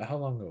this? How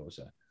long ago was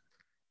that?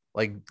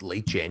 Like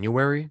late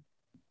January. It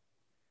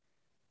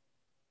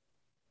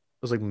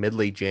was like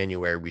late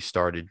January we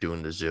started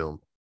doing the Zoom.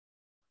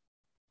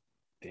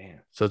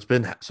 Damn. So it's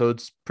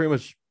pretty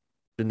much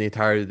been the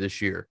entirety of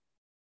this year.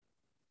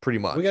 Pretty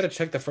much. We got to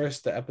check the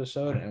first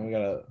episode, and we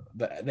got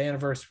the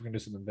anniversary. We're gonna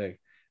do something big,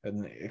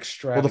 an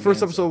extravagant. Well, the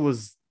first episode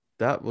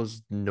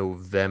was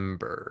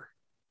November,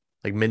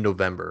 like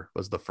mid-November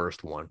was the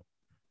first one.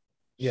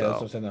 Yeah, that's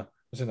what I'm saying. I'm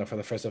saying for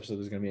the first episode,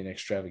 there's gonna be an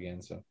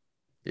extravaganza.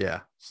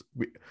 Yeah, so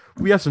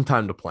we have some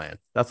time to plan.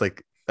 That's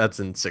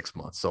in 6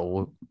 months,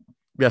 so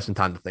we have some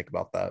time to think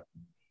about that.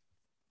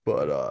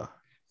 But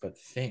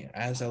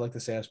as I like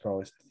to say, as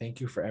always, thank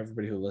you for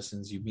everybody who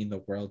listens. You mean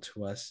the world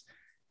to us.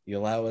 You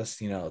allow us,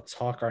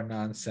 talk our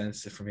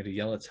nonsense, for me to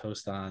yell at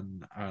Toast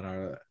on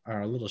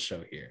our little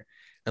show here.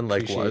 And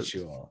likewise,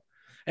 you all.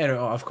 And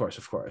of course,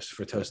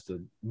 for Toast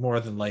to more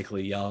than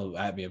likely yell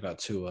at me about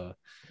Tua.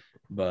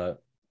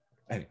 But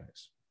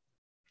anyways.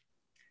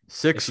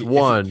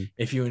 6-1.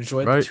 If you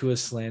enjoy the Tua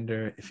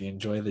slander, if you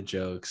enjoy the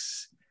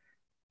jokes,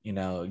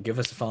 give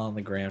us a follow on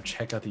the gram,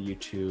 check out the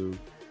YouTube.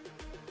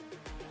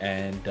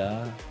 And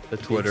the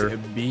Twitter.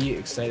 Be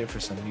excited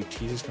for some new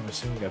teasers coming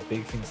soon. We got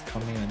big things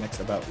coming in the next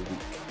about week.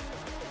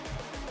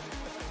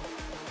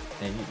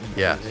 And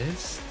it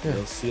is. Yeah.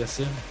 We'll see you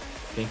soon.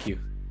 Thank you.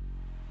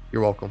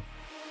 You're welcome.